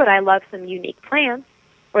 but boy, would I love some unique plants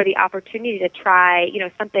or the opportunity to try, you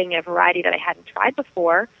know, a variety that I hadn't tried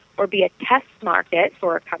before, or be a test market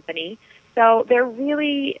for a company. So there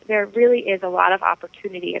really is a lot of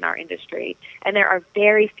opportunity in our industry, and there are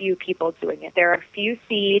very few people doing it. There are a few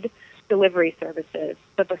seed delivery services,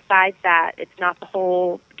 but besides that, it's not the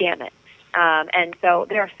whole gamut. And so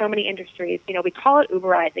there are so many industries. You know, we call it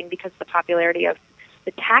Uberizing because of the popularity of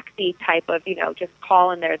the taxi type of, you know, just call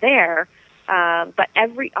and they're there. But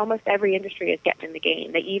almost every industry is getting in the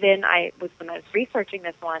game. When I was researching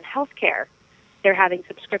this one, healthcare, they're having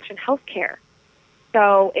subscription healthcare.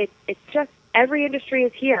 So it's just every industry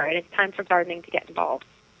is here, and it's time for gardening to get involved.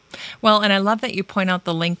 Well, and I love that you point out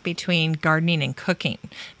the link between gardening and cooking,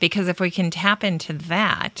 because if we can tap into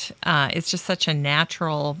that, it's just such a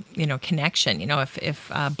natural, you know, connection. You know,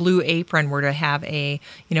 if Blue Apron were to have a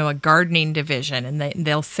gardening division, and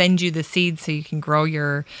they'll send you the seeds so you can grow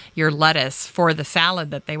your lettuce for the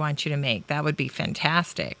salad that they want you to make, that would be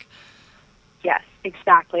fantastic. Yes,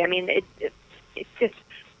 exactly. I mean, it's just,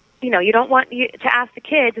 you know, you don't want to ask the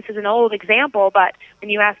kids, this is an old example, but when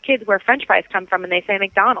you ask kids where French fries come from and they say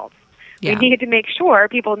McDonald's, we need to make sure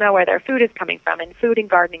people know where their food is coming from, and food and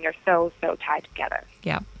gardening are so tied together.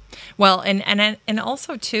 Yeah. Well, and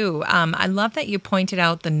also, too, I love that you pointed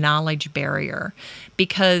out the knowledge barrier,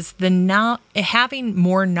 because having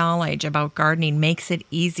more knowledge about gardening makes it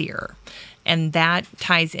easier. And that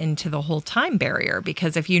ties into the whole time barrier,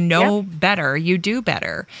 because if you know better, you do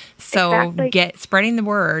better. So spreading the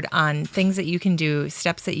word on things that you can do,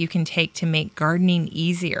 steps that you can take to make gardening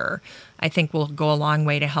easier, I think will go a long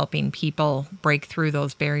way to helping people break through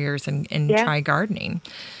those barriers and try gardening.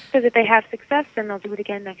 Because if they have success, then they'll do it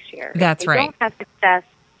again next year. That's right. If they don't have success,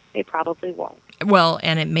 they probably won't. Well,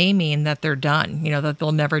 and it may mean that they're done, that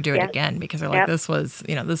they'll never do it again because they're like, this was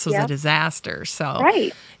a disaster. So,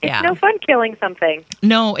 right. It's no fun killing something.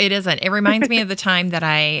 No, it isn't. It reminds me of the time that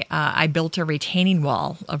I built a retaining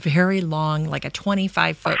wall, a very long, like a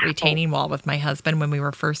 25-foot retaining wall with my husband when we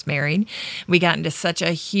were first married. We got into such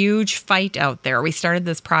a huge fight out there. We started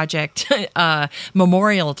this project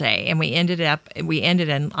Memorial Day, and we ended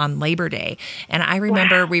on Labor Day. And I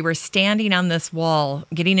remember we were standing on this wall,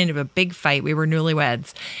 getting into a big fight. We were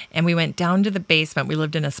newlyweds, and we went down to the basement. We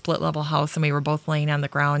lived in a split-level house, and we were both laying on the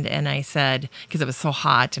ground. And I said, because it was so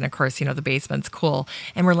hot, and of course, the basement's cool.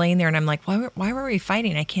 And we're laying there, and I'm like, why were we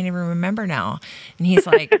fighting? I can't even remember now. And he's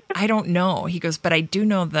like, I don't know. He goes, but I do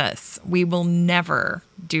know this. We will never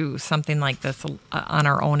do something like this on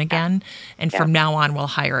our own again. And from now on, we'll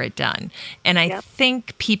hire it done. And I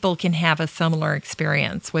think people can have a similar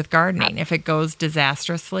experience with gardening. If it goes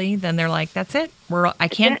disastrously, then they're like, that's it. I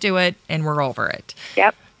can't do it, and we're over it.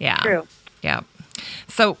 Yep. Yeah. True. Yep.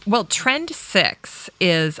 So, trend 6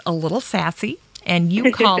 is a little sassy. And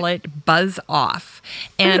you call it Buzz Off.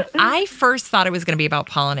 And I first thought it was going to be about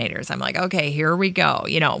pollinators. I'm like, okay, here we go.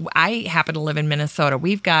 I happen to live in Minnesota.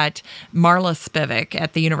 We've got Marla Spivak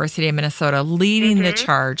at the University of Minnesota leading the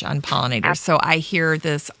charge on pollinators. So I hear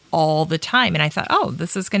this all the time. And I thought,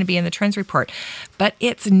 this is going to be in the trends report. But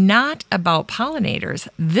it's not about pollinators.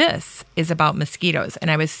 This is about mosquitoes. And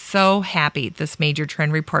I was so happy this made your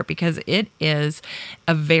trend report because it is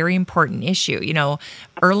a very important issue.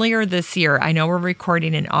 Earlier this year, I know we're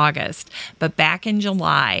recording in August, but back in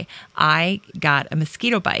July, I got a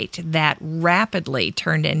mosquito bite that rapidly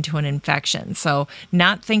turned into an infection. So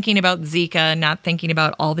not thinking about Zika, not thinking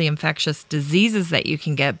about all the infectious diseases that you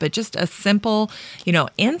can get, but just a simple,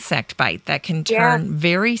 insect bite that can turn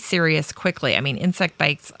very serious quickly. I mean, insect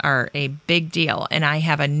bites are a big deal. And I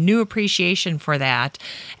have a new appreciation for that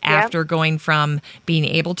after going from being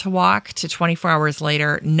able to walk to 24 hours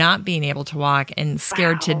later, not being able to walk and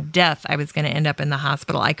scared to death I was going to end up in the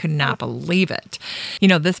hospital. I could not believe it.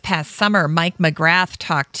 This past summer, Mike McGrath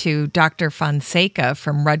talked to Dr. Fonseca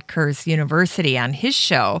from Rutgers University on his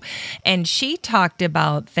show, and she talked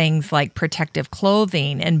about things like protective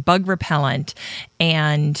clothing and bug repellent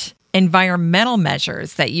and environmental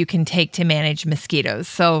measures that you can take to manage mosquitoes.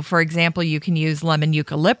 So, for example, you can use lemon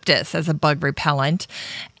eucalyptus as a bug repellent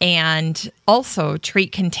and also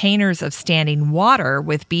treat containers of standing water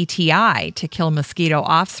with BTI to kill mosquito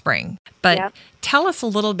offspring. But tell us a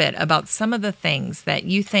little bit about some of the things that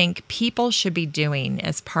you think people should be doing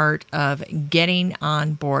as part of getting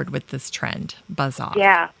on board with this trend, Buzz Off.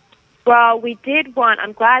 Yeah. Well,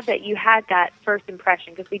 I'm glad that you had that first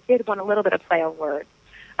impression because we did want a little bit of play on words.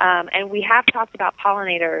 And we have talked about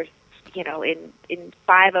pollinators, in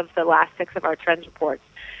 5 of the last 6 of our trends reports.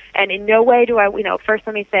 And in no way do I, first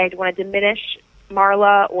let me say, I don't want to diminish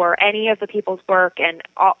Marla or any of the people's work. And,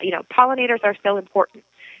 all, pollinators are still important.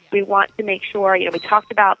 We want to make sure, we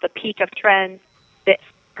talked about the peak of trends, that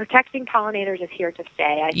protecting pollinators is here to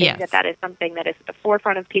stay. I think that is something that is at the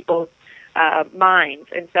forefront of people's minds.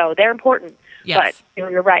 And so they're important. But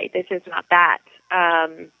you're right, this is not that.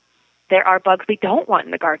 There are bugs we don't want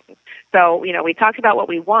in the garden. So, we talked about what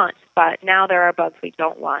we want, but now there are bugs we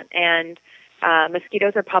don't want. And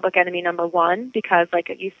mosquitoes are public enemy number 1 because, like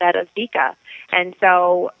you said, of Zika. And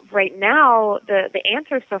so right now, the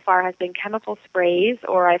answer so far has been chemical sprays,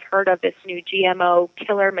 or I've heard of this new GMO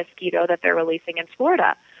killer mosquito that they're releasing in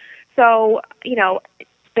Florida. So,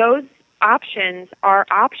 those options are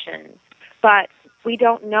options, but we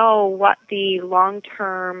don't know what the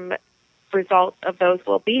long-term results of those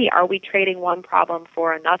will be. Are we trading one problem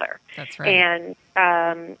for another? That's right.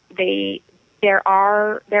 And there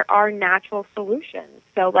are natural solutions.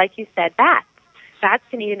 So, like you said, bats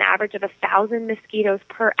can eat an average of 1,000 mosquitoes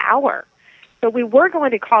per hour. So we were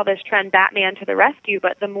going to call this trend Batman to the rescue,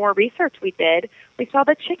 but the more research we did, we saw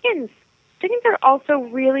that chickens are also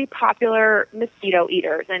really popular mosquito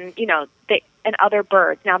eaters, and and other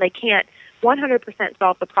birds. Now they can't 100%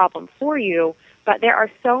 solve the problem for you, but there are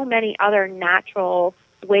so many other natural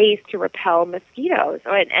ways to repel mosquitoes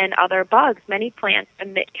and other bugs. Many plants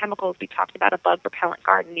emit chemicals. We talked about a bug repellent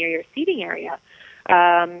garden near your seeding area.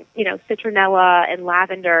 Citronella and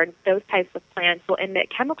lavender, those types of plants will emit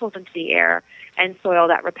chemicals into the air and soil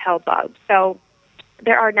that repel bugs. So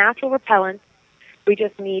there are natural repellents. We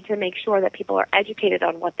just need to make sure that people are educated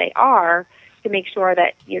on what they are to make sure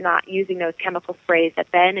that you're not using those chemical sprays that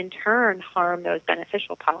then in turn harm those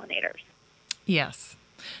beneficial pollinators. Yes.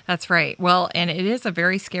 That's right. Well, and it is a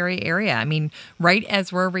very scary area. I mean, right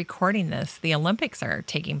as we're recording this, the Olympics are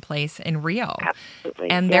taking place in Rio. Absolutely.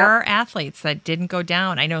 And there are athletes that didn't go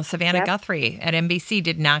down. I know Savannah Yep. Guthrie at NBC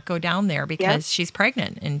did not go down there because Yep. she's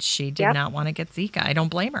pregnant and she did Yep. not want to get Zika. I don't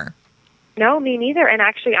blame her. No, me neither. And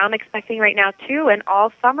actually, I'm expecting right now, too, and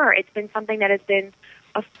all summer, it's been something that has been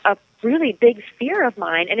a really big fear of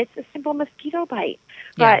mine, and it's a simple mosquito bite.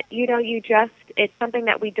 Yeah. But, it's something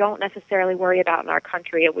that we don't necessarily worry about in our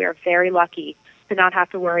country. We're very lucky to not have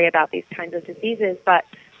to worry about these kinds of diseases. But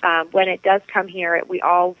when it does come here,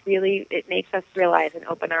 it makes us realize and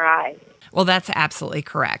open our eyes. Well, that's absolutely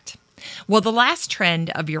correct. Well, the last trend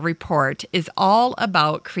of your report is all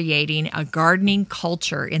about creating a gardening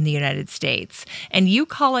culture in the United States, and you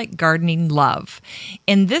call it gardening love.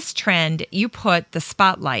 In this trend, you put the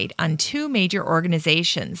spotlight on two major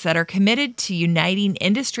organizations that are committed to uniting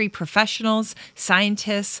industry professionals,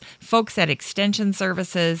 scientists, folks at Extension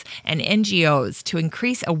Services, and NGOs to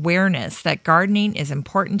increase awareness that gardening is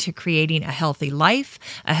important to creating a healthy life,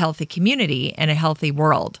 a healthy community, and a healthy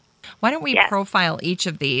world. Why don't we profile each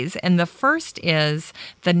of these? And the first is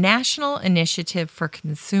the National Initiative for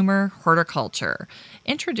Consumer Horticulture.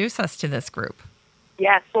 Introduce us to this group.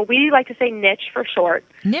 Yes, well, we like to say niche for short.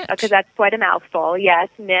 Niche. Because that's quite a mouthful. Yes,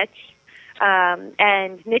 niche.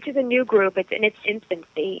 And niche is a new group. It's in its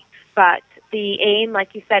infancy. But the aim,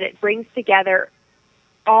 like you said, it brings together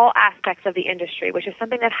all aspects of the industry, which is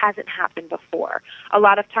something that hasn't happened before. A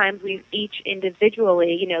lot of times we each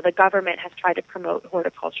individually, the government has tried to promote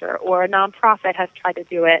horticulture, or a nonprofit has tried to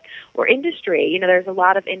do it, or industry. There's a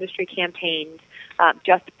lot of industry campaigns.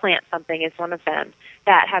 Just Plant Something is one of them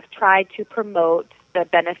that have tried to promote the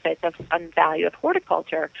benefits and value of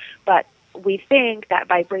horticulture. But we think that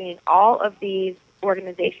by bringing all of these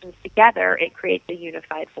organizations together, it creates a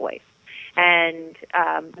unified voice. And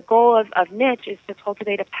the goal of Niche is to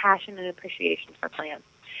cultivate a passion and appreciation for plants.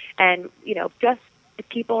 And, just the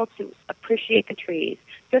people to appreciate the trees,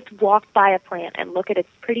 just walk by a plant and look at its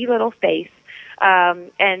pretty little face.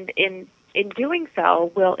 And in doing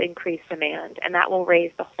so, will increase demand, and that will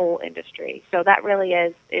raise the whole industry. So that really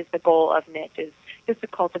is the goal of Niche, is just to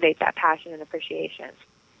cultivate that passion and appreciation.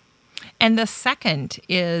 And the second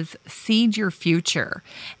is Seed Your Future.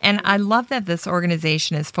 And I love that this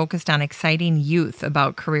organization is focused on exciting youth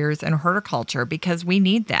about careers in horticulture, because we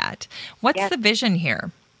need that. What's the vision here?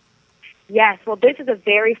 Yes, well, this is a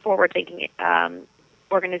very forward-thinking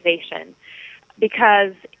organization,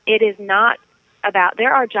 because it is not about,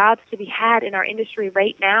 there are jobs to be had in our industry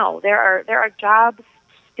right now. There are jobs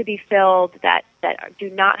to be filled that do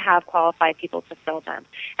not have qualified people to fill them.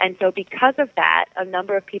 And so because of that, a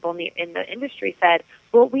number of people in the industry said,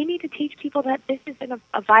 well, we need to teach people that this is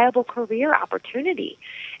a viable career opportunity.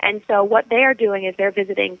 And so what they are doing is they're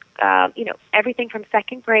visiting, everything from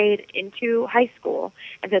second grade into high school.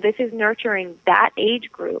 And so this is nurturing that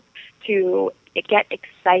age group to get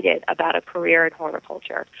excited about a career in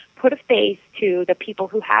horticulture, put a face to the people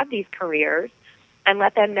who have these careers, and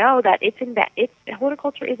let them know that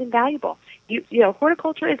horticulture is invaluable.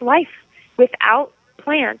 Horticulture is life. Without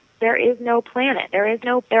plants, there is no planet. There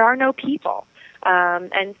are no people.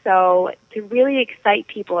 And so to really excite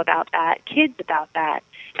people about that, kids about that,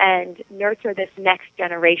 and nurture this next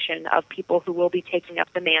generation of people who will be taking up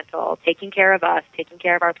the mantle, taking care of us, taking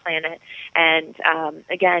care of our planet, and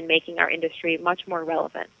again, making our industry much more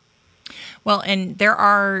relevant. Well, and there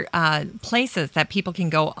are places that people can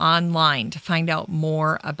go online to find out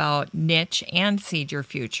more about Niche and Seed Your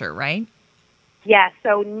Future, right? Yeah,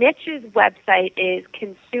 so Niche's website is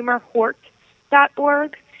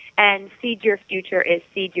consumerhort.org, and Seed Your Future is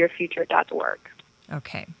seedyourfuture.org.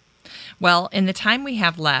 Okay. Well, in the time we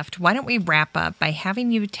have left, why don't we wrap up by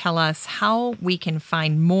having you tell us how we can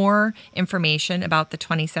find more information about the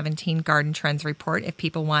 2017 Garden Trends Report if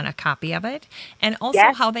people want a copy of it, and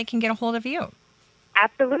also how they can get a hold of you.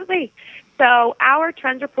 Absolutely. So our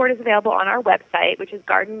Trends Report is available on our website, which is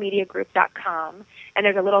gardenmediagroup.com, and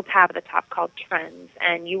there's a little tab at the top called Trends,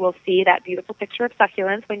 and you will see that beautiful picture of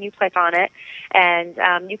succulents when you click on it,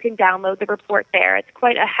 and you can download the report there. It's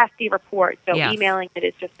quite a hefty report, so emailing it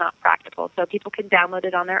is just not practical, so people can download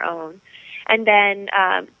it on their own. And then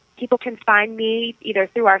people can find me either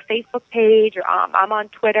through our Facebook page, or I'm on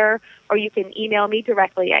Twitter, or you can email me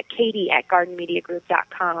directly at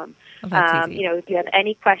katie@gardenmediagroup.com. If you have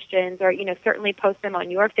any questions, or certainly post them on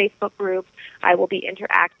your Facebook group. I will be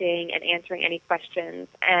interacting and answering any questions.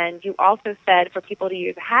 And you also said for people to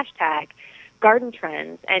use a hashtag, Garden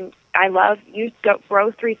Trends, and I love use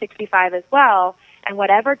Grow365 as well. And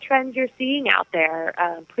whatever trends you're seeing out there,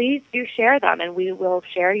 please do share them, and we will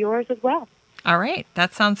share yours as well. All right.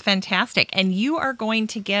 That sounds fantastic. And you are going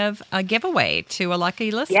to give a giveaway to a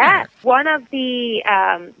lucky listener. Yes. One of the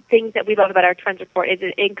things that we love about our Trends Report is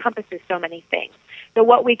it encompasses so many things. So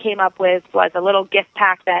what we came up with was a little gift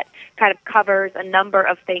pack that kind of covers a number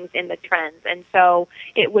of things in the trends. And so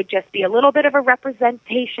it would just be a little bit of a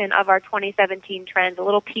representation of our 2017 trends, a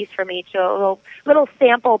little piece from each, a little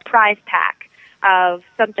sample prize pack of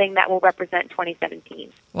something that will represent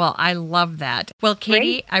 2017. Well, I love that. Well,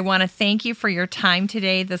 Katie, I want to thank you for your time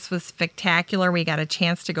today. This was spectacular. We got a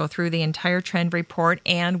chance to go through the entire trend report,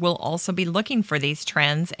 and we'll also be looking for these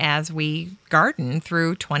trends as we garden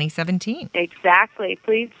through 2017. Exactly.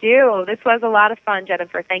 Please do. This was a lot of fun,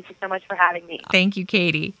 Jennifer. Thank you so much for having me. Thank you,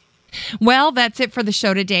 Katie. Well, that's it for the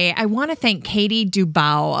show today. I want to thank Katie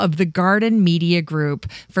Dubow of the Garden Media Group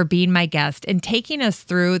for being my guest and taking us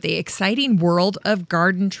through the exciting world of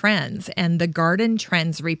garden trends and the Garden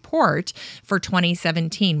Trends Report for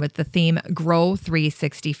 2017 with the theme Grow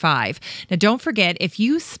 365. Now, don't forget, if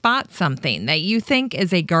you spot something that you think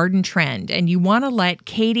is a garden trend and you want to let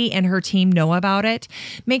Katie and her team know about it,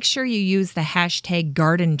 make sure you use the hashtag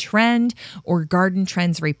Garden Trend or Garden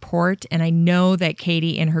Trends Report. And I know that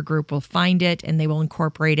Katie and her group will find it and they will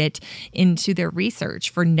incorporate it into their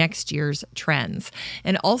research for next year's trends.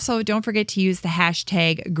 And also, don't forget to use the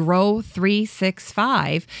hashtag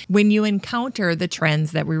Grow365 when you encounter the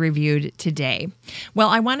trends that we reviewed today. Well,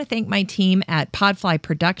 I want to thank my team at Podfly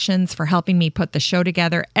Productions for helping me put the show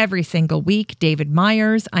together every single week. David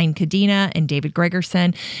Myers, Ayn Kadena, and David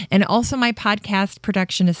Gregerson, and also my podcast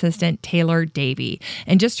production assistant, Taylor Davey.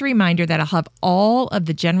 And just a reminder that I'll have all of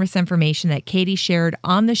the generous information that Katie shared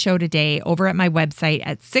on the show today over at my website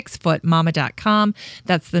at 6footmama.com.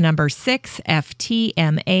 That's the number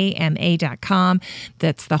 6FTMAMA.com.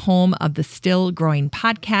 That's the home of the Still Growing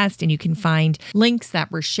podcast. And you can find links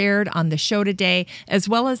that were shared on the show today, as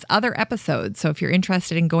well as other episodes. So if you're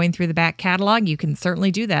interested in going through the back catalog, you can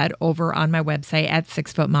certainly do that over on my website at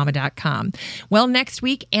 6footmama.com. Well, next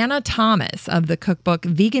week, Anna Thomas of the cookbook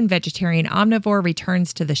Vegan, Vegetarian, Omnivore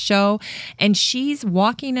returns to the show, and she's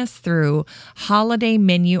walking us through holiday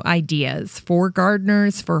menu ideas for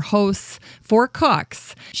gardeners, for hosts, for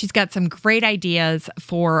cooks. She's got some great ideas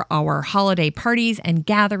for our holiday parties and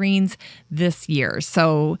gatherings this year.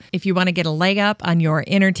 So if you want to get a leg up on your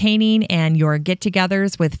entertaining and your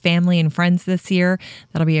get-togethers with family and friends this year,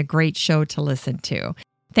 that'll be a great show to listen to.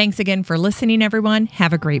 Thanks again for listening, everyone.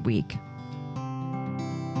 Have a great week.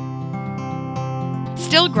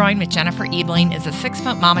 Still Growing with Jennifer Ebling is a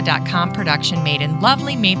 6footmama.com production made in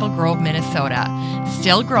lovely Maple Grove, Minnesota.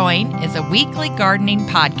 Still Growing is a weekly gardening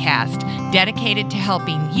podcast dedicated to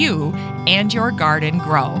helping you and your garden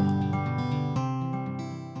grow.